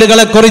സ്വർണ്ണ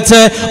നൂലുകളെ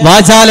കുറിച്ച്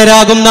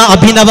വാചാലരാകുന്ന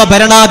അഭിനവ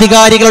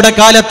ഭരണാധികാരികളുടെ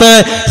കാലത്ത്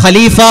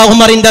ഖലീഫ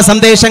ഉമറിന്റെ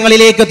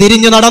സന്ദേശങ്ങളിലേക്ക്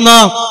തിരിഞ്ഞു നടന്നു.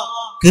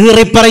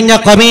 കീറിപ്പറിഞ്ഞ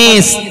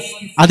ഖമീസ്,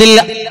 അതിൽ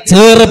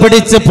ചേറ്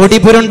പിടിച്ച് പൊടി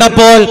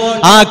പുരുണ്ടപ്പോൾ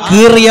ആ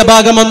കീറിയ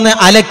ഭാഗം ഒന്ന്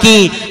അലക്കി,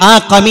 ആ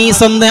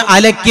ഖമീസ് ഒന്ന്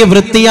അലക്കി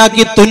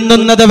വൃത്തിയാക്കി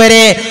തുന്നുന്നത്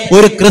വരെ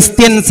ഒരു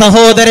ക്രിസ്ത്യൻ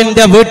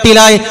സഹോദരന്റെ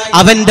വീട്ടിലായി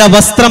അവന്റെ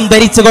വസ്ത്രം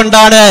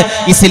ധരിച്ചുകൊണ്ടാണ്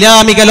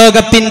ഇസ്ലാമിക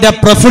ലോകത്തിന്റെ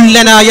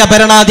പ്രഫുല്ലനായ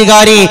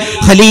ഭരണാധികാരി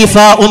ഖലീഫ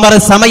ഉമർ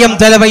സമയം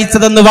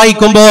ചെലവഴിച്ചതെന്ന്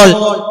വായിക്കുമ്പോൾ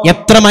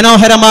എത്ര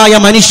മനോഹരമായ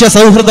മനുഷ്യ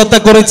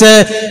സൗഹൃദത്തെ കുറിച്ച്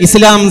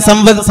ഇസ്ലാം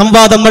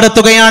സംവാദം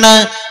നടത്തുകയാണ്.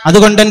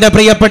 അതുകൊണ്ട് എന്റെ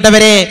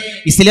പ്രിയപ്പെട്ടവരെ,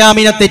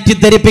 ഇസ്ലാമിനെ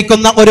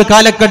തെറ്റിദ്ധരിപ്പിക്കുന്ന ഒരു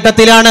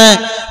കാലഘട്ടത്തിലാണ്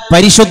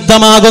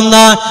പരിശുദ്ധമാകുന്ന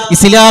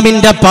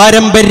ഇസ്ലാമിന്റെ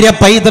പാരമ്പര്യ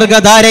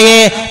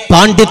പൈതൃകധാരയെ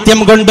പാണ്ഡിത്യം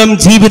കൊണ്ടും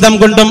ജീവിതം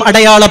കൊണ്ടും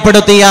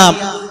അടയാളപ്പെടുത്തിയ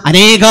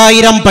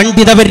അനേകായിരം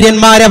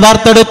പണ്ഡിതവര്യന്മാരെ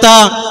വാർത്തെടുത്ത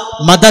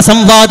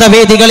മതസംവാദ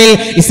വേദികളിൽ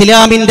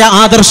ഇസ്ലാമിന്റെ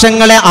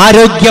ആദർശങ്ങളെ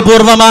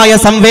ആരോഗ്യപൂർവമായ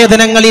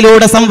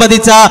സംവേദനങ്ങളിലൂടെ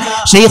സംവദിച്ച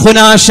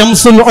ശൈഖുനാ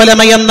ശംസുൽ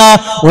ഉലമ എന്ന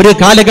ഒരു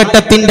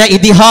കാലഘട്ടത്തിന്റെ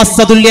ഇതിഹാസ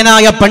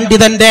തുല്യനായ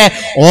പണ്ഡിതന്റെ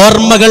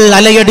ഓർമ്മകൾ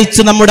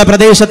അലയടിച്ച് നമ്മുടെ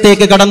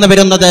പ്രദേശത്തേക്ക് കടന്നു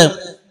വരുന്നത്.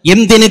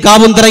 എന്തിന്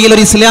കാവുന്തറയിൽ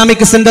ഒരു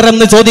ഇസ്ലാമിക് സെന്റർ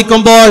എന്ന്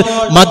ചോദിക്കുമ്പോൾ,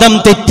 മതം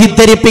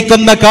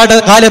തെറ്റിദ്ധരിപ്പിക്കുന്ന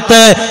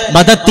കാലത്ത്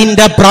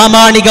മതത്തിന്റെ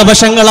പ്രാമാണിക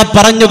വശങ്ങളെ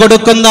പറഞ്ഞു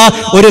കൊടുക്കുന്ന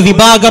ഒരു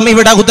വിഭാഗം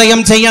ഇവിടെ ഉദയം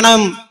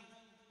ചെയ്യണം.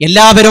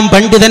 എല്ലാവരും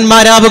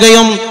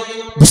പണ്ഡിതന്മാരാവുകയും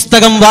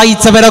പുസ്തകം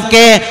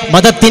വായിച്ചവരൊക്കെ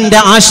മതത്തിന്റെ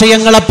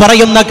ആശയങ്ങളെ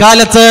പറയുന്ന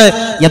കാലത്ത്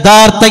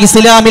യഥാർത്ഥ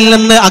ഇസ്ലാമിൽ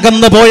നിന്ന്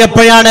അകന്നു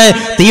പോയപ്പോഴാണ്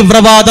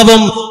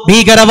തീവ്രവാദവും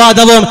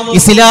ഭീകരവാദവും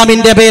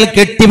ഇസ്ലാമിന്റെ പേരിൽ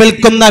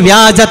കെട്ടിവിൽക്കുന്ന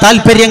വ്യാജ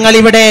താല്പര്യങ്ങൾ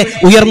ഇവിടെ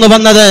ഉയർന്നു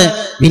വന്നത്.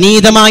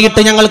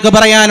 വിനീതമായിട്ട് ഞങ്ങൾക്ക്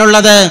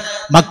പറയാനുള്ളത്,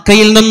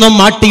 മക്കയിൽ നിന്നും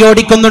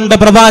മാട്ടിയോടിക്കുന്നുണ്ട്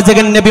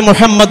പ്രവാചകൻ നബി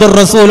മുഹമ്മദുർ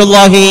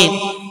റസൂലുള്ളാഹി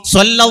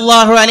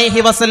സ്വല്ലല്ലാഹു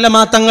അലൈഹി വസല്ലമ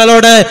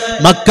തങ്ങളോട്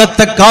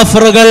മക്കത്തെ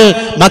കാഫറുകൾ,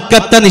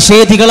 മക്കത്തെ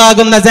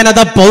നിഷേധികളാകുന്ന ജനത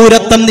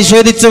പൗരത്വം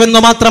നിഷേധിച്ചുവെന്ന്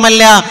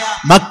മാത്രമല്ല,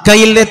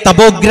 മക്കയിലെ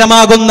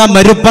തപോഗ്രമാകുന്ന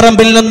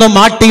മരുപ്പറമ്പിൽ നിന്നും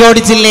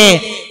മാട്ടിയോടിച്ചില്ലേ,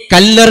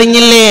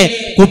 കല്ലെറിഞ്ഞില്ലേ,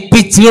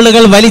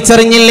 കുപ്പിച്ചീളുകൾ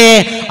വലിച്ചെറിഞ്ഞില്ലേ.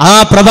 ആ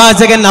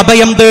പ്രവാചകൻ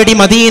അഭയം തേടി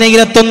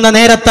മദീനയിലെത്തുന്ന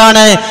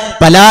നേരത്താണ്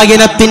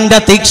പലായനത്തിന്റെ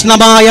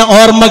തീക്ഷ്ണമായ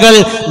ഓർമ്മകൾ,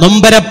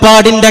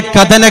 നൊമ്പരപ്പാടിന്റെ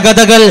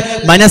കഥനകഥകൾ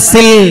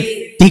മനസ്സിൽ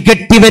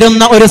തികട്ടി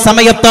വരുന്ന ഒരു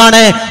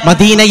സമയത്താണ്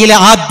മദീനയിലെ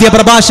ആദ്യ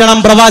പ്രഭാഷണം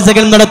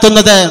പ്രവാചകൻ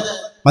നടത്തുന്നത്.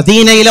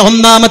 മദീനയിലെ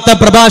ഒന്നാമത്തെ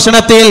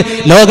പ്രഭാഷണത്തിൽ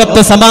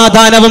ലോകത്ത്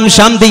സമാധാനവും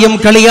ശാന്തിയും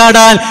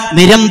കളിയാടാൻ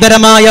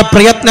നിരന്തരമായ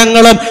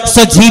പ്രയത്നങ്ങളും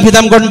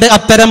സ്വജീവിതം കൊണ്ട്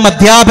അത്തരം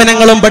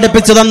അധ്യാപനങ്ങളും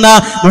പഠിപ്പിച്ചു തന്ന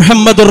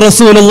മുഹമ്മദുർ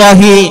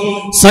റസൂലുള്ളാഹി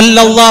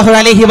സ്വല്ലല്ലാഹു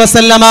അലൈഹി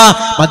വസല്ലമ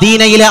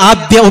മദീനയിലെ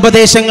ആദ്യ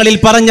ഉപദേശങ്ങളിൽ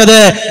പറഞ്ഞത്,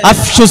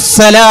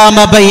 അഫ്ശുസ്സലാമ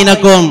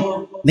ബൈനകും,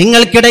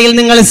 നിങ്ങൾക്കിടയിൽ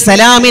നിങ്ങൾ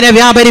സലാമിനെ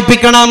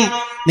വ്യാപരിപ്പിക്കണം,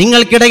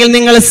 നിങ്ങൾക്കിടയിൽ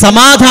നിങ്ങൾ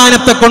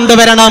സമാധാനത്തെ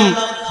കൊണ്ടുവരണം.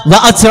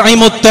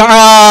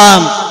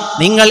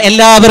 നിങ്ങൾ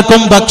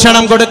എല്ലാവർക്കും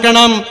ഭക്ഷണം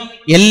കൊടുക്കണം,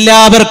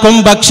 എല്ലാവർക്കും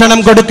ഭക്ഷണം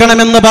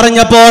കൊടുക്കണമെന്ന്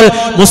പറഞ്ഞപ്പോൾ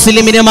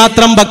മുസ്ലിമിന്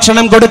മാത്രം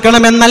ഭക്ഷണം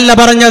കൊടുക്കണമെന്നല്ല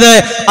പറഞ്ഞത്.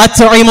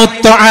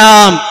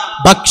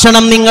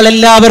 ഭക്ഷണം നിങ്ങൾ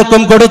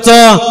എല്ലാവർക്കും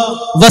കൊടുത്തോ.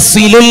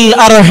 വസിലുൽ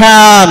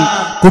അർഹാം,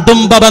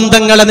 കുടുംബ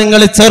ബന്ധങ്ങളെ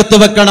നിങ്ങൾ ചേർത്ത്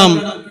വെക്കണം.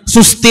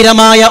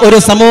 സുസ്ഥിരമായ ഒരു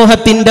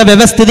സമൂഹത്തിന്റെ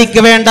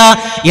വ്യവസ്ഥിതിക്ക് വേണ്ട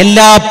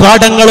എല്ലാ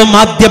പാഠങ്ങളും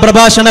ആദ്യ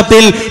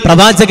പ്രഭാഷണത്തിൽ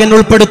പ്രവാചകൻ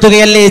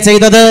ഉൾപ്പെടുത്തുകയല്ലേ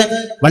ചെയ്തത്.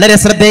 വളരെ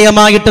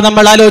ശ്രദ്ധേയമായിട്ട്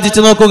നമ്മൾ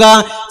ആലോചിച്ചു നോക്കുക.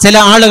 ചില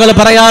ആളുകൾ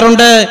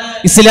പറയാറുണ്ട്,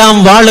 ഇസ്ലാം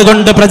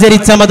വാളുകൊണ്ട്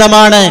പ്രചരിച്ച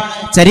മതമാണ്,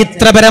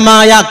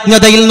 ചരിത്രപരമായ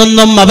അജ്ഞതയിൽ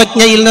നിന്നും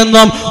അവജ്ഞയിൽ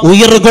നിന്നും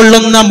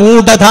ഉയർകൊള്ളുന്ന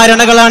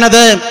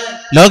മൂഢധാരണകളാണത്.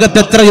 ലോകത്ത്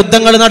എത്ര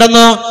യുദ്ധങ്ങൾ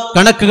നടന്നു?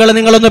 കണക്കുകൾ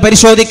നിങ്ങളൊന്ന്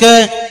പരിശോധിക്ക്.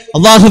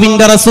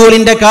 അള്ളാഹുവിന്റെ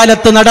റസൂലിന്റെ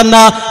കാലത്ത് നടന്ന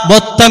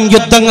മൊത്തം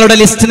യുദ്ധങ്ങളുടെ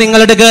ലിസ്റ്റ് നിങ്ങൾ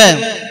എടുക്കുക.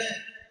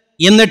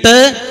 എന്നിട്ട്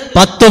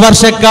 10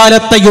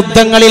 വർഷക്കാലത്തെ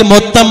യുദ്ധങ്ങളിൽ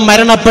മൊത്തം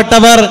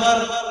മരണപ്പെട്ടവർ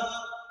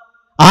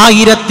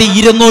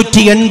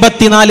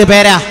 1284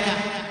 പേരാ.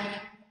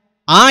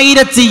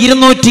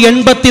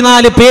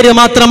 1284 പേര്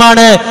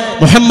മാത്രമാണ്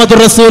മുഹമ്മദ്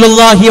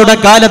റസൂലുള്ളാഹിയുടെ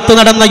കാലത്ത്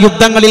നടന്ന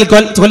യുദ്ധങ്ങളിൽ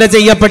കൊല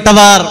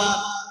ചെയ്യപ്പെട്ടവർ.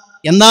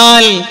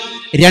 എന്നാൽ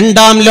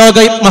രണ്ടാം ലോക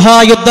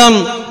മഹായുദ്ധം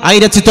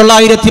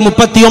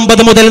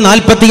 1939 മുതൽ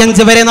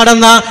 45 വരെ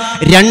നടന്ന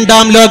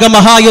രണ്ടാം ലോക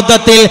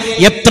മഹായുദ്ധത്തിൽ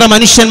എത്ര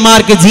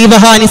മനുഷ്യന്മാർക്ക്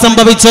ജീവഹാനി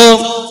സംഭവിച്ചു?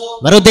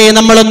 വെറുതെ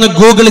നമ്മളൊന്ന്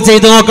ഗൂഗിൾ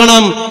ചെയ്ത്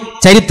നോക്കണം.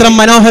 ചരിത്രം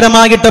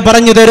മനോഹരമായിട്ട്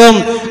പറഞ്ഞു തരും.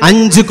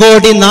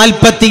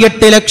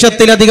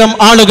 5,48,00,000-ലധികം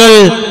ആളുകൾ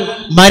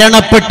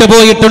മരണപ്പെട്ടു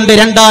പോയിട്ടുണ്ട്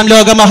രണ്ടാം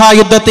ലോക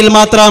മഹായുദ്ധത്തിൽ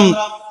മാത്രം.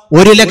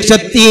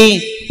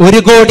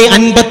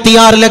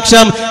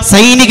 1,01,56,00,000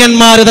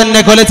 സൈനികന്മാർ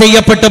തന്നെ കൊല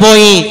ചെയ്യപ്പെട്ടു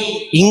പോയി.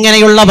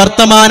 ഇങ്ങനെയുള്ള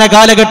വർത്തമാന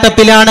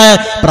കാലഘട്ടത്തിലാണ്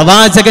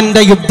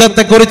പ്രവാചകന്റെ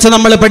യുദ്ധത്തെക്കുറിച്ച്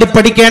നമ്മൾ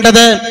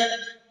പഠിക്കേണ്ടത്.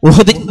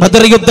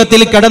 ബദർ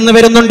യുദ്ധത്തിൽ കടന്നു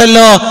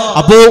വരുന്നുണ്ടല്ലോ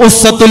അബൂ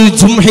ഉസ്സത്തുൽ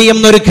ജുംഹി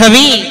എന്നൊരു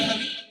കവി,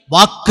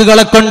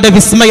 വാക്കുകളെ കൊണ്ട്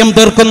വിസ്മയം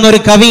തീർക്കുന്ന ഒരു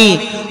കവി.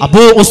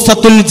 അബൂ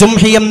ഉസ്സത്തുൽ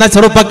ജുംഹി എന്ന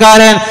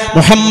ചെറുപ്പക്കാരൻ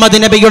മുഹമ്മദ്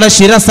നബിയുടെ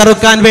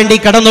ശിരസ്സറുക്കാൻ വേണ്ടി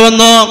കടന്നു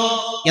വന്നു.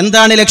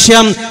 എന്താണ്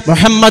ലക്ഷ്യം?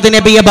 മുഹമ്മദ്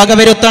നബിയെ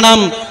വകവരുത്തണം.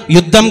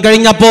 യുദ്ധം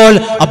കഴിഞ്ഞപ്പോൾ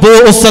അബൂ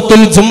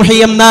ഉസ്സത്തുൽ ജുംഹി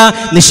എന്ന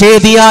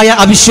നിഷേധിയായ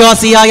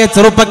അവിശ്വാസിയായ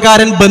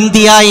ചെറുപ്പക്കാരൻ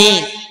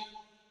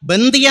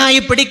ബന്ദിയായി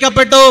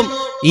പിടിക്കപ്പെട്ടു.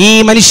 ഈ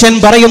മനുഷ്യൻ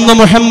പറയുന്നു,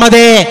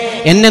 മുഹമ്മദേ,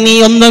 എന്നെ നീ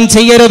ഒന്നും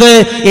ചെയ്യരുത്,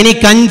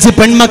 എനിക്ക് 5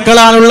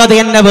 പെൺമക്കളാണുള്ളത്,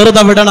 എന്നെ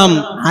വെറുതെ വിടണം.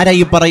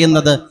 ആരായി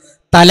പറയുന്നത്?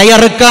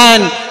 തലയറുക്കാൻ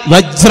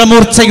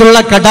വജ്രമൂർച്ചയുള്ള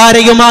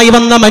കടാരയുമായി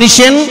വന്ന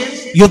മനുഷ്യൻ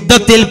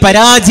യുദ്ധത്തിൽ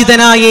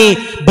പരാജിതനായി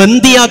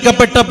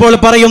ബന്ദിയാക്കപ്പെട്ടപ്പോൾ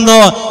പറയുന്നു,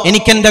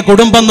 എനിക്കെന്റെ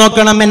കുടുംബം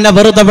നോക്കണം, എന്നെ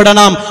വെറുതെ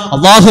വിടണം.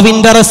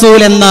 അല്ലാഹുവിന്റെ റസൂൽ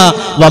എന്ന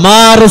വമാ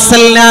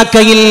അർസൽനാക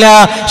ഇല്ലാ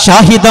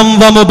ഷാഹിദൻ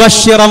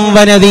വമുബശ്ശിറൻ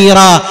വനദീറ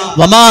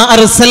വമാ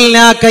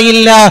അർസൽനാക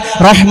ഇല്ലാ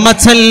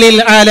റഹ്മത്തൻ ലിൽ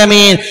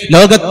ആലമീൻ,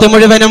 ലോകത്ത്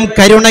മുഴുവനും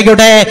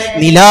കരുണയുടെ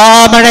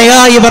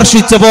നിലാമഴയായി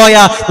വർഷിച്ചു പോയ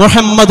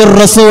മുഹമ്മദുർ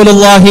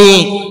റസൂലുള്ളാഹി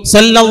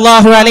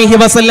സ്വല്ലല്ലാഹു അലൈഹി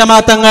വസല്ലമ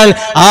തങ്ങൾ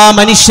ആ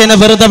മനുഷ്യനെ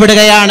വെറുതെ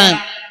വിടുകയാണ്.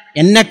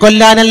 എന്നെ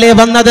കൊല്ലാനല്ലേ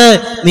വന്നത്?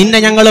 നിന്നെ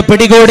ഞങ്ങൾ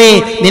പിടികൂടി,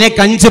 നിനക്ക്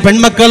 5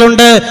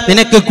 പെൺമക്കളുണ്ട്,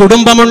 നിനക്ക്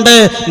കുടുംബമുണ്ട്,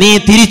 നീ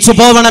തിരിച്ചു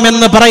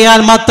പോവണമെന്ന് പറയാൻ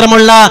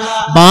മാത്രമുള്ള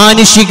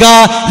മാനുഷിക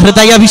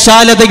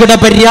ഹൃദയവിശാലതയുടെ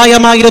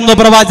പര്യായമായിരുന്നു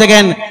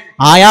പ്രവാചകൻ.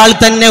 അയാൾ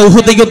തന്നെ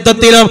ഉഹുദ്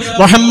യുദ്ധത്തിലും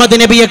മുഹമ്മദ്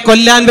നബിയെ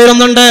കൊല്ലാൻ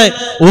വരുന്നുണ്ട്.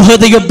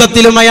 ഉഹുദ്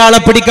യുദ്ധത്തിലും അയാളെ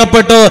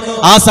പിടിക്കപ്പെട്ടു.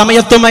 ആ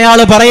സമയത്തും അയാൾ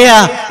പറയാ,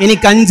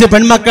 എനിക്ക് 5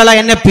 പെൺമക്കളെ,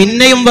 എന്നെ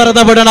പിന്നെയും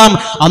വെറുതെ വിടണം.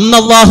 അന്ന്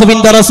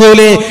അല്ലാഹുവിന്റെ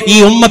റസൂല് ഈ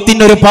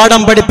ഉമ്മത്തിന് ഒരു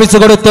പാഠം പഠിപ്പിച്ചു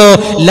കൊടുത്തു.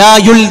 ലാ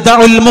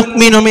യുൽദഉൽ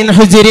മുഅ്മിനു മിൻ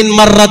ഹുജ്രിൻ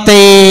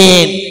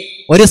മർറതൈൻ,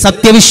 ഒരു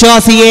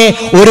സത്യവിശ്വാസിയെ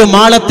ഒരു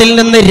മാളത്തിൽ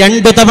നിന്ന്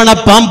 2 തവണ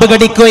പാമ്പ്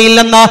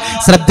കടിക്കുകയില്ലെന്ന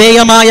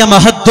ശ്രദ്ധേയമായ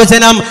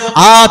മഹത്വജനം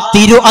ആ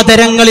തിരു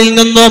അതരങ്ങളിൽ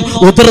നിന്നും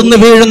ഉതിർന്നു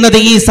വീഴുന്നത്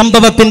ഈ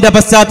സംഭവത്തിന്റെ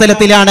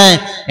പശ്ചാത്തലത്തിലാണ്.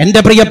 എന്റെ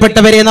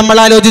പ്രിയപ്പെട്ടവരെ, നമ്മൾ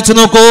ആലോചിച്ചു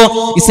നോക്കൂ,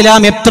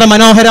 ഇസ്ലാം എത്ര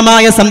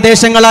മനോഹരമായ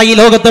സന്ദേശങ്ങളായി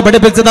ലോകത്ത്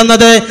പഠിപ്പിച്ചു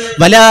തന്നത്.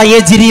 വലാ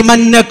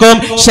യജ്രിമന്നകും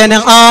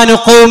ശനആനു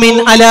ഖൗമിൻ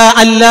അലാ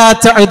അല്ലാ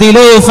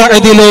തഅദിലു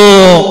ഫഅദിലു,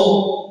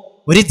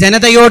 ഒരു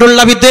ജനതയോടുള്ള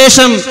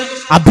വിദ്വേഷം,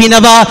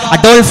 അഭിനവ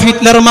അഡോൾഫ്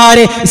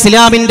ഹിറ്റ്ലർമാര്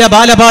ഇസ്ലാമിന്റെ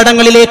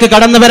ബാലപാഠങ്ങളിലേക്ക്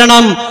കടന്നു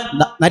വരണം.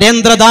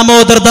 നരേന്ദ്ര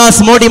ദാമോദർ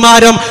ദാസ്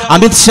മോഡിമാരും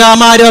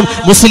അമിത്ഷാമാരും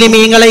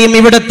മുസ്ലിമീങ്ങളെയും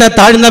ഇവിടുത്തെ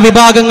താഴ്ന്ന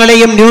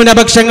വിഭാഗങ്ങളെയും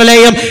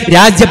ന്യൂനപക്ഷങ്ങളെയും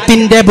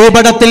രാജ്യത്തിന്റെ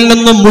ഭൂപടത്തിൽ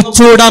നിന്നും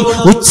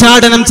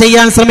ഉച്ചാടനം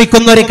ചെയ്യാൻ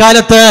ശ്രമിക്കുന്ന ഒരു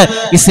കാലത്ത്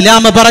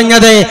ഇസ്ലാം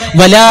പറഞ്ഞത്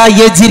വലാ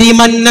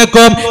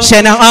യജ്രിമന്നകും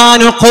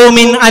ശനആനു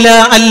ഖൗമിൻ അലാ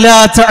അല്ലാ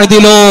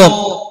തഅദിലു,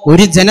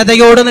 ഒരു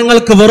ജനതയോട്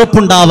നിങ്ങൾക്ക്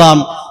വെറുപ്പുണ്ടാവാം,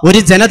 ഒരു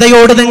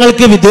ജനതയോട്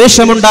നിങ്ങൾക്ക്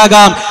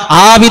വിദ്വേഷമുണ്ടാകാം.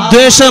 ആ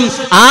വിദ്വേഷം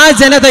ആ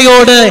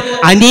ജനതയോട്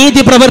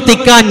അനീതി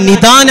പ്രവർത്തിക്കാൻ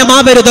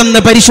നിദാനമാവരുതെന്ന്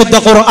പരിശുദ്ധ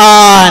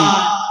ഖുർആൻ.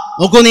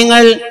 നോക്കൂ,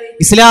 നിങ്ങൾ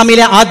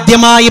ഇസ്ലാമിലെ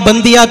ആദ്യമായി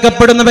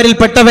ബന്ദിയാക്കപ്പെടുന്നവരിൽ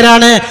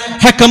പെട്ടവരാണ്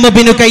ഹക്കം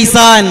ബിനു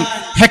കൈസാൻ.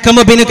 ഹക്കം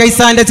ബിനു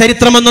കൈസാന്റെ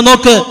ചരിത്രമൊന്ന്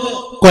നോക്ക്.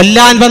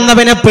 കൊല്ലാൻ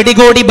വന്നവനെ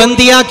പിടികൂടി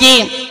ബന്ദിയാക്കി.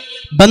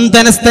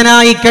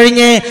 ബന്ധനസ്ഥനായി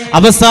കഴിഞ്ഞ്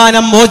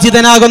അവസാനം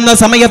മോചിതനാകുന്ന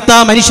സമയത്ത് ആ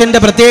മനുഷ്യന്റെ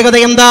പ്രത്യേകത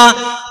എന്താ?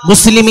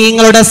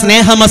 മുസ്ലിമീങ്ങളുടെ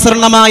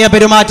സ്നേഹമസൃണമായ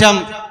പെരുമാറ്റം.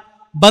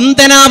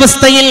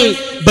 ബന്ധനാവസ്ഥയിൽ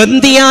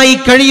ബന്ദിയായി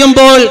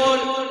കഴിയുമ്പോൾ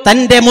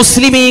തന്റെ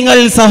മുസ്ലിമീങ്ങൾ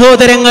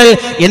സഹോദരങ്ങൾ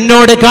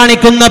എന്നോട്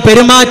കാണിക്കുന്ന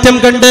പെരുമാറ്റം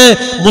കണ്ട്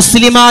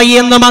മുസ്ലിമായി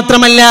എന്ന്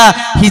മാത്രമല്ല,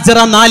 ഹിജ്റ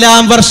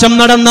 4-ാം വർഷം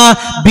നടന്ന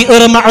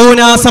ബിർ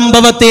മഊന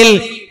സംഭവത്തിൽ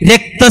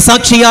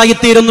രക്തസാക്ഷിയായി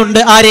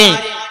തീരുന്നുണ്ട്. ആരെ?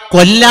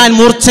 കൊല്ലാൻ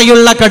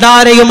മൂർച്ചയുള്ള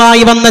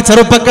കടാരയുമായി വന്ന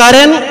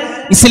ചെറുപ്പക്കാരൻ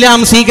ഇസ്ലാം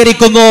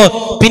സ്വീകരിക്കുന്നു.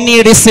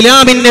 പിന്നീട്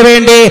ഇസ്ലാമിന്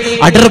വേണ്ടി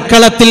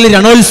അടർക്കളത്തിൽ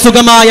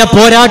രണോത്സുകമായ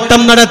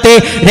പോരാട്ടം നടത്തി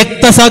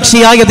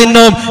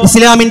രക്തസാക്ഷിയായതിനും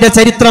ഇസ്ലാമിന്റെ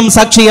ചരിത്രം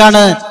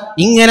സാക്ഷിയാണ്.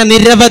 ഇങ്ങനെ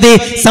നിരവധി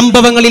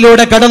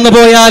സംഭവങ്ങളിലൂടെ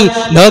കടന്നുപോയാൽ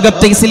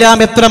ലോകത്തെ ഇസ്ലാം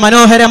എത്ര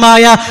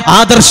മനോഹരമായ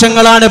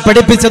ആദർശങ്ങളാണ്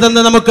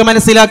പഠിപ്പിച്ചതെന്ന് നമുക്ക്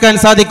മനസ്സിലാക്കാൻ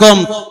സാധിക്കും.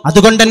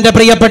 അതുകൊണ്ട് എന്റെ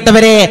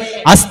പ്രിയപ്പെട്ടവരെ,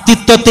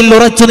 അസ്തിത്വത്തിൽ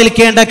ഉറച്ചു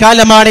നിൽക്കേണ്ട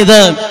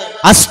കാലമാണിത്.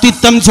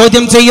 അസ്തിത്വം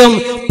ചോദ്യം ചെയ്യും,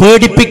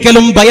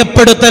 പേടിപ്പിക്കലും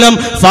ഭയപ്പെടുത്തലും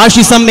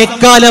ഫാഷിസം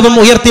എക്കാലവും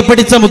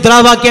ഉയർത്തിപ്പിടിച്ച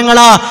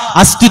മുദ്രാവാക്യങ്ങളാ.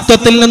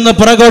 അസ്തിത്വത്തിൽ നിന്ന്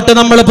പുറകോട്ട്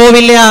നമ്മൾ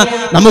പോവില്ല.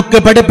 നമുക്ക്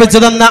പഠിപ്പിച്ചു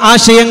തന്ന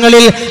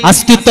ആശയങ്ങളിൽ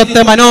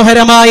അസ്തിത്വത്തെ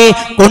മനോഹരമായി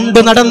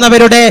കൊണ്ടു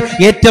നടന്നവരുടെ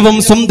ഏറ്റവും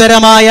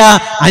സുന്ദരമായ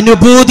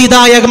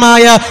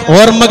അനുഭൂതിദായകമായ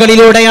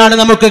ഓർമ്മകളിലൂടെയാണ്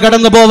നമുക്ക്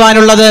കടന്നു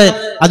പോവാനുള്ളത്.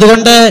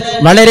 അതുകൊണ്ട്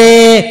വളരെ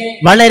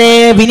വളരെ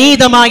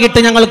വിനീതമായിട്ട്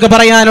ഞങ്ങൾക്ക്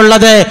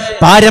പറയാനുള്ളത്,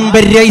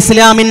 പാരമ്പര്യ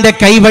ഇസ്ലാമിന്റെ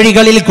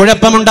കൈവഴികളിൽ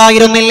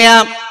കുഴപ്പമുണ്ടായിരുന്നില്ല.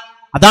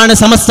 അതാണ്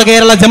സമസ്ത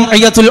കേരള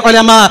ജംഇയ്യത്തുൽ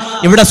ഉലമ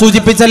ഇവിടെ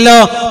സൂചിപ്പിച്ചല്ലോ.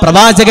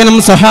 പ്രവാചകനും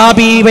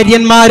സ്വഹാബി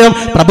വര്യന്മാരും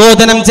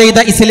പ്രബോധനം ചെയ്ത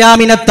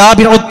ഇസ്ലാമിനെ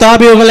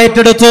താബിഉകൾ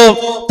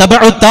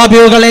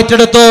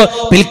ഏറ്റെടുത്തു.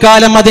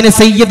 പിൽക്കാലം അതിന്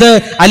സയ്യിദ്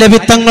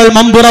അലവിത്തങ്ങൾ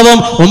മമ്പുറവും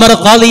ഉമർ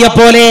ഖാദിയെ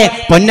പോലെ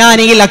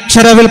പൊന്നാനിയിൽ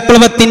അക്ഷര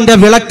വിപ്ലവത്തിന്റെ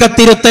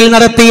വിളക്കത്തിരുത്തൽ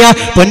നടത്തിയ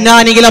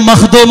പൊന്നാനിയിലെ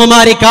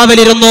മഖ്ദൂമുമാരെ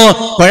കാവലിരുന്നു.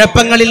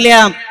 കുഴപ്പങ്ങളില്ല,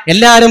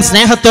 എല്ലാവരും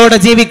സ്നേഹത്തോടെ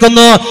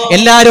ജീവിക്കുന്നു,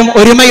 എല്ലാവരും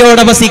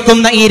ഒരുമയോടെ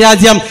വസിക്കുന്ന ഈ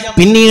രാജ്യം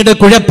പിന്നീട്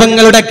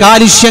കുഴപ്പങ്ങളുടെ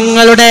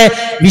കാലുഷ്യങ്ങളുടെ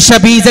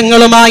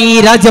വിഷബീജങ്ങളുമായി ഈ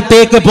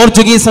രാജ്യത്തേക്ക്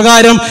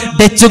പോർച്ചുഗീസുകാരും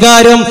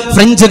ഡച്ചുകാരും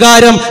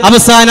ഫ്രഞ്ചുകാരും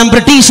അവസാനം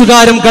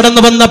ബ്രിട്ടീഷുകാരും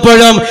കടന്നു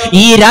വന്നപ്പോഴും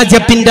ഈ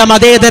രാജ്യത്തിന്റെ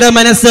മതേതര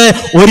മനസ്സ്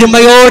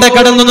ഒരുമയോടെ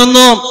കടന്നു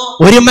നിന്നു.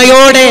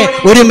 ഒരുമയോടെ,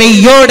 ഒരു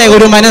മെയ്യോടെ,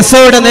 ഒരു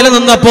മനസ്സോടെ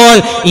നിലനിന്നപ്പോൾ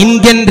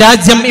ഇന്ത്യൻ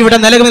രാജ്യം ഇവിടെ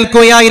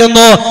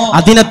നിലനിൽക്കുകയായിരുന്നു.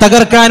 അതിനെ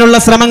തകർക്കാനുള്ള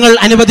ശ്രമങ്ങൾ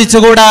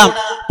അനുവദിച്ചുകൂടാ.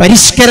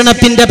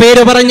 പരിഷ്കരണത്തിന്റെ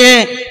പേര് പറഞ്ഞ്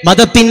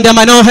മതത്തിന്റെ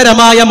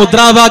മനോഹരമായ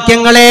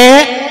മുദ്രാവാക്യങ്ങളെ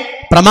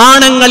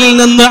പ്രമാണങ്ങളിൽ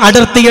നിന്ന്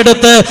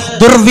അടർത്തിയെടുത്ത്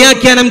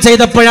ദുർവ്യാഖ്യാനം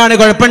ചെയ്തപ്പോഴാണ്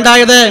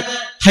കുഴപ്പമുണ്ടായത്.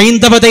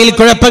 ഹൈന്ദവതയിൽ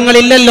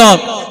കുഴപ്പങ്ങളില്ലല്ലോ.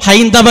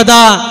 ഹൈന്ദവത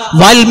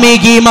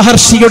വാൽമീകി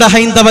മഹർഷിയുടെ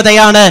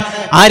ഹൈന്ദവതയാണ്.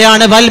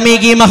 ആരാണ്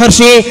വാൽമീകി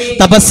മഹർഷി?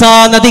 തപസാ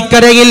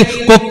നദിക്കരയിൽ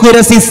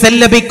കൊക്കുരസി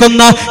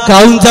സല്ലപിക്കുന്ന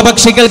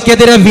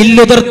ക്രൗഞ്ചപക്ഷികൾക്കെതിരെ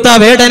വില്ലുതിർത്ത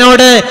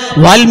വേടനോട്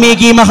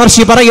വാൽമീകി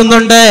മഹർഷി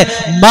പറയുന്നുണ്ട്,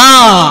 മാ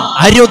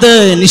അരുത്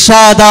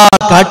നിഷാദ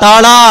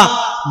കാട്ടാള,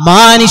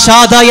 മാ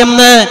നിഷാദ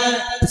എന്ന്.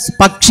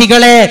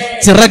 പക്ഷികളെ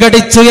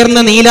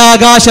ചിറകടിച്ചുയർന്ന്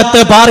നീലാകാശത്ത്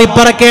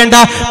പാറിപ്പറക്കേണ്ട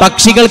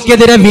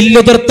പക്ഷികൾക്കെതിരെ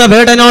വില്ലുതിർത്ത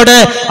വേടനോട്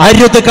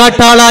അരുത്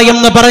കാട്ടാള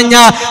എന്ന് പറഞ്ഞ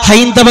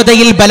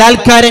ഹൈന്ദവതയിൽ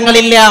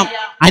ബലാത്കാരങ്ങളില്ല,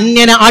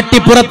 അന്യന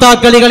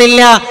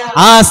ആട്ടിപ്പുറത്താക്കലുകളില്ല.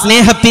 ആ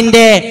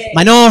സ്നേഹത്തിന്റെ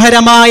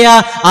മനോഹരമായ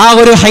ആ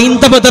ഒരു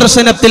ഹൈന്ദവ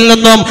ദർശനത്തിൽ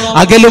നിന്നും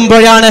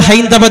അകലുമ്പോഴാണ്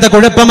ഹൈന്ദവത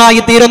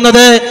കുഴപ്പമായി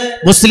തീരുന്നത്.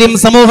 മുസ്ലിം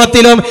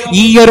സമൂഹത്തിലും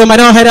ഈ ഒരു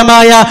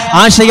മനോഹരമായ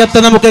ആശയത്തെ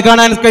നമുക്ക്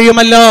കാണാൻ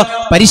കഴിയുമല്ലോ.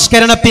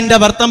 പരിഷ്കരണത്തിന്റെ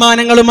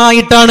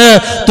വർത്തമാനങ്ങളുമായിട്ടാണ്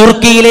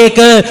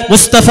തുർക്കിയിലേക്ക്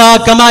മുസ്തഫ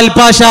കമാൽ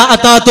പാഷ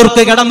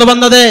അതാതുർക്ക് കടന്നു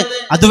വന്നത്.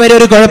 അതുവരെ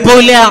ഒരു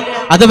കുഴപ്പമില്ല.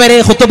 അതുവരെ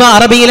ഖുതുബ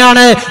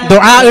അറബിയിലാണ്,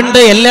 ദുആ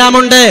ഉണ്ട്, എല്ലാം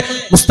ഉണ്ട്.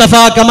 മുസ്തഫ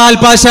കമാൽ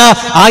പാഷ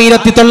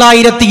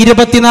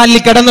 1924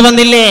 കടന്നു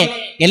വന്നില്ലേ?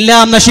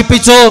 എല്ലാം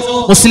നശിപ്പിച്ചു.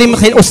 മുസ്ലിം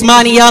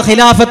ഉസ്മാനിയ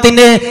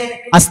ഖിലാഫത്തിന്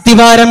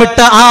അസ്ഥിവാരമിട്ട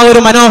ആ ഒരു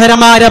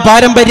മനോഹരമായ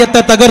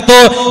പാരമ്പര്യത്തെ തകർത്തു.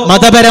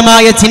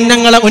 മതപരമായ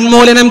ചിഹ്നങ്ങളെ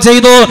ഉന്മൂലനം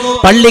ചെയ്തു.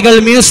 പള്ളികൾ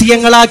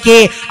മ്യൂസിയങ്ങളാക്കി.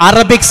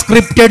 അറബിക്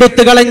സ്ക്രിപ്റ്റ്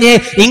എടുത്തു കളഞ്ഞ്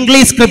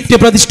ഇംഗ്ലീഷ് സ്ക്രിപ്റ്റ്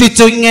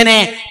പ്രതിഷ്ഠിച്ചു. ഇങ്ങനെ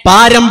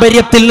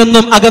പാരമ്പര്യത്തിൽ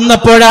നിന്നും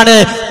അകന്നപ്പോഴാണ്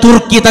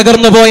തുർക്കി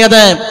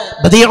തകർന്നുപോയത്.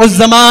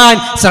 ബദീഉസ്സമാൻ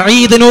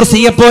സഈദ്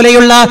നൂർസിയെ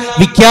പോലെയുള്ള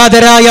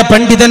വിഖ്യാതരായ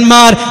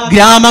പണ്ഡിതന്മാർ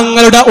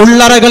ഗ്രാമങ്ങളുടെ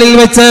ഉള്ളറകളിൽ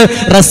വെച്ച്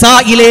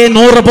റസായിലെ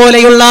നൂറ്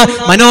പോലെയുള്ള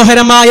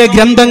മനോഹരമായ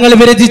ഗ്രന്ഥങ്ങൾ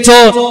വിരചിച്ചു.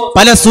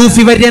 പല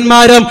സൂഫി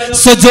വര്യന്മാരും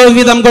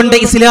സ്വജീവിതം കൊണ്ട്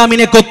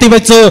ഇസ്ലാമിനെ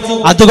കൊത്തിവെച്ചു.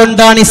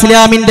 അതുകൊണ്ടാണ്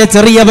ഇസ്ലാമിന്റെ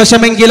ചെറിയ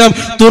വശമെങ്കിലും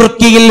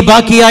തുർക്കിയിൽ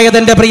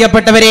ബാക്കിയായതെന്റെ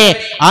പ്രിയപ്പെട്ടവരെ.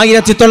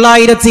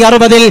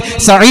 1960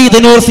 സഈദ്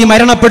നൂർസി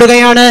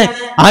മരണപ്പെടുകയാണ്.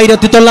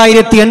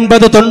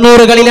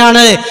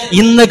 1980-90കളിലാണ്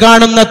ഇന്ന്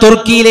കാണുന്ന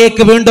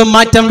തുർക്കിയിലേക്ക് വീണ്ടും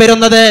മാറ്റം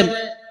വരുന്നത്.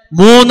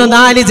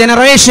 3-4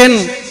 ജനറേഷൻ,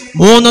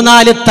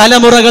 3-4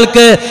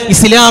 തലമുറകൾക്ക്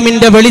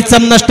ഇസ്ലാമിന്റെ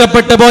വെളിച്ചം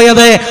നഷ്ടപ്പെട്ടു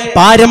പോയത്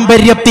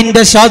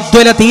പാരമ്പര്യത്തിന്റെ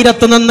ശാദ്വല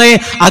തീരത്ത് നിന്ന്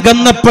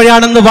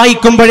അകന്നപ്പോഴാണെന്ന്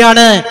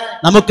വായിക്കുമ്പോഴാണ്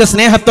നമുക്ക്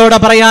സ്നേഹത്തോടെ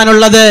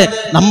പറയാനുള്ളത്.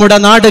 നമ്മുടെ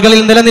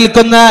നാടുകളിൽ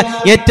നിലനിൽക്കുന്ന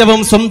ഏറ്റവും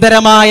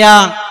സുന്ദരമായ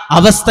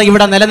അവസ്ഥ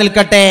ഇവിടെ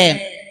നിലനിൽക്കട്ടെ.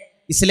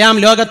 ഇസ്ലാം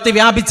ലോകത്ത്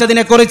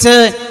വ്യാപിച്ചതിനെ കുറിച്ച്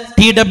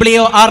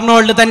T.W.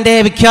 ആർണോൾഡ് തന്റെ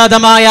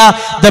വിഖ്യാതമായ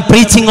ദ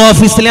പ്രീച്ചിങ്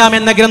ഓഫ് ഇസ്ലാം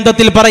എന്ന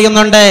ഗ്രന്ഥത്തിൽ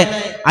പറയുന്നുണ്ട്,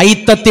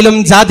 ഐത്തത്തിലും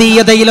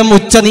ജാതീയതയിലും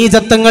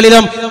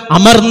ഉച്ചനീചത്വങ്ങളിലും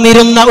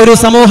അമർന്നിരുന്ന ഒരു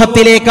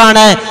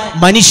സമൂഹത്തിലേക്കാണ്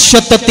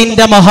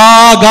മനുഷ്യത്വത്തിന്റെ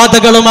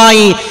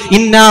മഹാഗാഥകളുമായി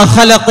ഇന്നാ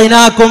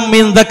ഖലഖനാകും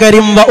മിൻ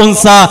ദകരിൻ വ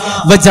ഉൻസ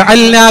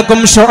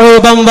വജഅൽനാകും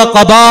ശുഊബൻ വ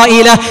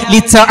ഖബായില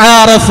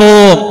ലിതആറഫു.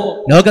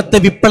 ലോകത്ത്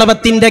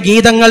വിപ്ലവത്തിന്റെ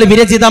ഗീതങ്ങൾ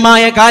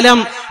വിരചിതമായ കാലം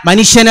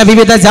മനുഷ്യനെ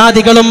വിവിധ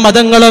ജാതികളും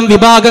മതങ്ങളും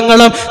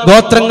വിഭാഗങ്ങളും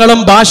ഗോത്രങ്ങളും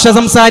ഭാഷ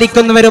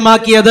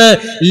സംസാരിക്കുന്നവരുമാക്കിയത്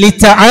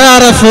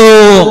ലിതആറഫു,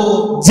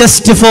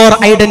 ജസ്റ്റ് ഫോർ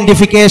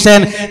ഐഡന്റിഫിക്കേഷൻ,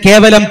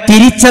 കേവലം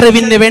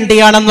തിരിച്ചറിവിന്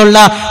വേണ്ടിയാണെന്നുള്ള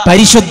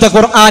പരിശുദ്ധ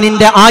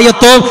ഖുർആനിന്റെ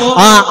ആയത്തും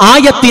ആ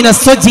ആയത്തിനെ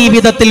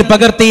സ്വജീവിതത്തിൽ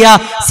പകർത്തിയ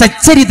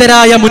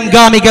സച്ചരിതരായ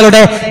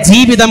മുൻഗാമികളുടെ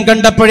ജീവിതം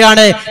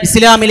കണ്ടപ്പോഴാണ്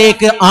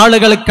ഇസ്ലാമിലേക്ക്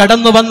ആളുകൾ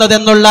കടന്നു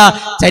വന്നതെന്നുള്ള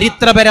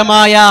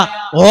ചരിത്രപരമായ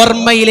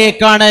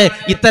ഓർമ്മയിലേക്കാണ്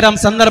ഇത്തരം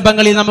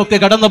സന്ദർഭങ്ങളിൽ നമുക്ക്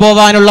കടന്നു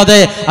പോവാനുള്ളത്.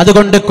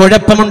 അതുകൊണ്ട്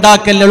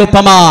കുഴപ്പമുണ്ടാക്കൽ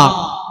എളുപ്പമാ.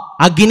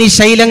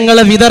 അഗ്നിശൈലങ്ങൾ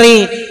വിതറി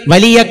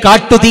വലിയ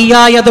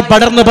കാട്ടുതീയായത്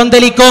പടർന്നു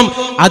പന്തലിക്കും.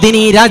 അതിന്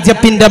ഈ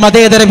രാജ്യത്തിന്റെ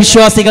മതേതര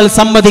വിശ്വാസികൾ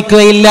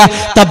സമ്മതിക്കുകയില്ല.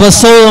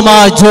 തപസോമാ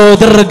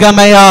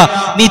ജ്യോതിർഗമയ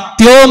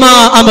നിത്യോമാ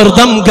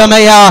അമൃതം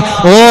ഗമയ.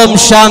 ഓം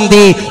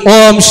ശാന്തി,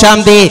 ഓം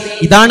ശാന്തി.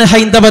 ഇതാണ്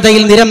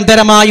ഹൈന്ദവതയിൽ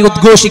നിരന്തരമായി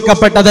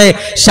ഉദ്ഘോഷിക്കപ്പെട്ടത്.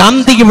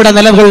 ശാന്തി ഇവിടെ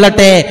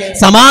നിലകൊള്ളട്ടെ,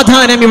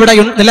 സമാധാനം ഇവിടെ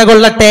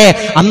നിലകൊള്ളട്ടെ.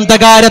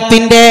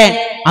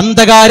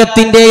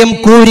 അന്ധകാരത്തിന്റെയും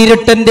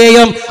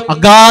കൂരിരുട്ടിന്റെയും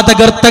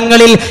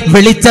അഗാധഗർത്തങ്ങളിൽ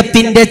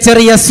വെളിച്ചത്തിന്റെ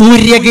ചെറിയ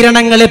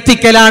സൂര്യകിരണങ്ങൾ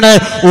എത്തിക്കലാണ്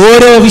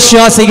ഓരോ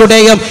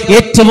വിശ്വാസിയുടെയും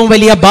ഏറ്റവും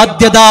വലിയ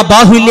ബാധ്യത,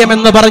 ബാഹുല്യം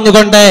എന്ന്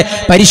പറഞ്ഞുകൊണ്ട്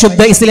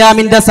പരിശുദ്ധ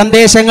ഇസ്ലാമിന്റെ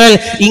സന്ദേശങ്ങൾ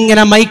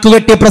ഇങ്ങനെ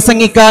മൈക്കുകെട്ടി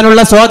പ്രസംഗിക്കാനുള്ള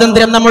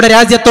സ്വാതന്ത്ര്യം നമ്മുടെ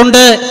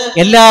രാജ്യത്തുണ്ട്.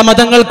 എല്ലാ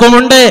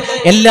മതങ്ങൾക്കുമുണ്ട്.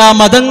 എല്ലാ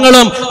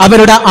മതങ്ങളും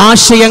അവരുടെ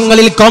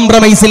ആശയങ്ങളിൽ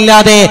കോംപ്രമൈസ്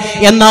ഇല്ലാതെ,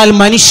 എന്നാൽ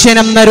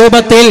മനുഷ്യനെന്ന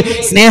രൂപത്തിൽ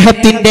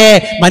സ്നേഹത്തിന്റെ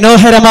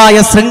മനോഹരമായ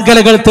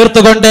ശൃംഖലകൾ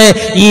തീർത്തുകൊണ്ട്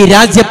ഈ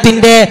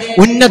രാജ്യത്തിന്റെ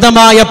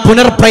ഉന്നതമായ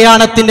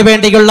പുനർപ്രയാണത്തിന്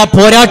വേണ്ടിയുള്ള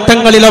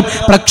പോരാട്ടങ്ങളിലും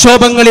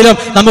പ്രക്ഷോഭങ്ങളിലും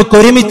നമുക്ക്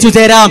ഒരുമിച്ചു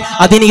ചേരാം.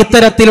 അതിന്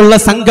ഇത്തരത്തിലുള്ള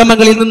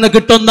സംഗമങ്ങളിൽ നിന്ന്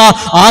കിട്ടുന്ന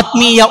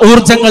ആത്മീയ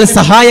ഊർജങ്ങൾ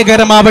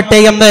സഹായകരമാവട്ടെ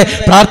എന്ന്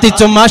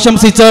പ്രാർത്ഥിച്ചും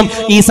ആശംസിച്ചും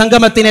ഈ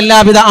സംഗമത്തിന്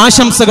എല്ലാവിധ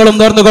ആശംസകളും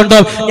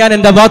നേർന്നുകൊണ്ടും ഞാൻ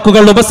എന്റെ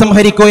വാക്കുകൾ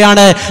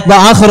ഉപസംഹരിക്കുകയാണ്.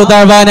 വആഖിറു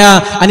ദഅവാന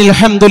അനിൽ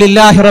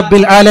ഹംദുലില്ലാഹി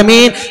റബ്ബിൽ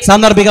ആലമീൻ.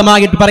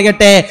 സാന്ദർഭികമായിട്ട്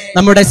പറയട്ടെ,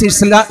 നമ്മുടെ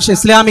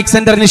ഇസ്ലാമിക്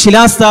സെന്ററിന്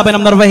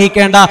ശിലാസ്ഥാപനം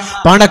നിർവഹിക്കേണ്ട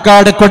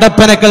പാണക്കാട്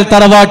കൊടപ്പനക്കൽ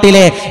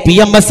തറവാട്ടിലെ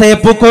PMSA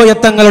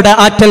പൂക്കോയത്തങ്ങളുടെ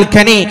ആറ്റൽ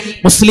ഖനി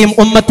മുസ്ലിം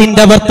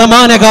ഉമ്മത്തിന്റെ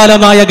വർത്തമാനകാല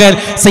നായകൻ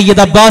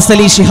സയ്യിദ് അബ്ബാസ്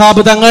അലി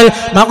ശിഹാബ് തങ്ങൾ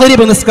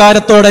മഗ്രിബ്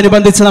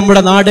നിസ്കാരത്തോടനുബന്ധിച്ച്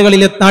നമ്മുടെ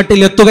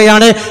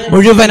നാട്ടിലെത്തുകയാണ്.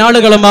 മുഴുവൻ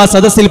ആളുകളും ആ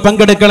സദസ്സിൽ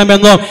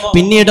പങ്കെടുക്കണമെന്നും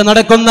പിന്നീട്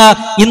നടക്കുന്ന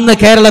ഇന്ന്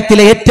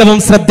കേരളത്തിലെ ഏറ്റവും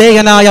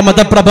ശ്രദ്ധേയനായ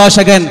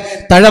മതപ്രഭാഷകൻ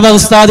തഴവ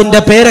ഉസ്താദിന്റെ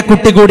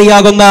പേരക്കുട്ടി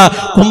കൂടിയാകുന്ന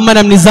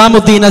കുമ്മനം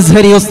നിസാമുദ്ദീൻ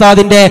അസ്ഹരി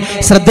ഉസ്താദിന്റെ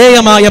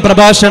ശ്രദ്ധേയമായ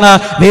പ്രഭാഷണ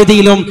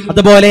വേദിയിലും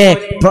അതുപോലെ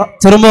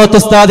ചെറുമോത്ത്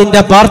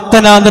ഉസ്താദിന്റെ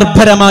പ്രാർത്ഥനാ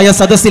നിർഭരമായ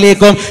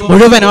സദസ്സിലേക്കും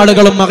മുഴുവൻ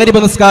ആളുകളും മഗ്രിബ്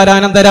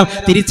നിസ്കാരാനന്തരം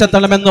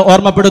തിരിച്ചെത്തണമെന്ന്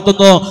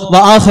ഓർമ്മപ്പെടുത്തുന്നു.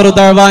 വആഖിറു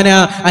ദഅവാന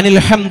അനിൽ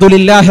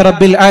ഹംദുലില്ലാഹി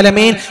റബ്ബിൽ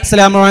ആലമീൻ.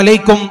 അസ്സലാമു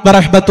അലൈക്കും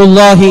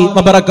വറഹ്മത്തുള്ളാഹി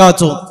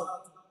വബറകാതുഹു.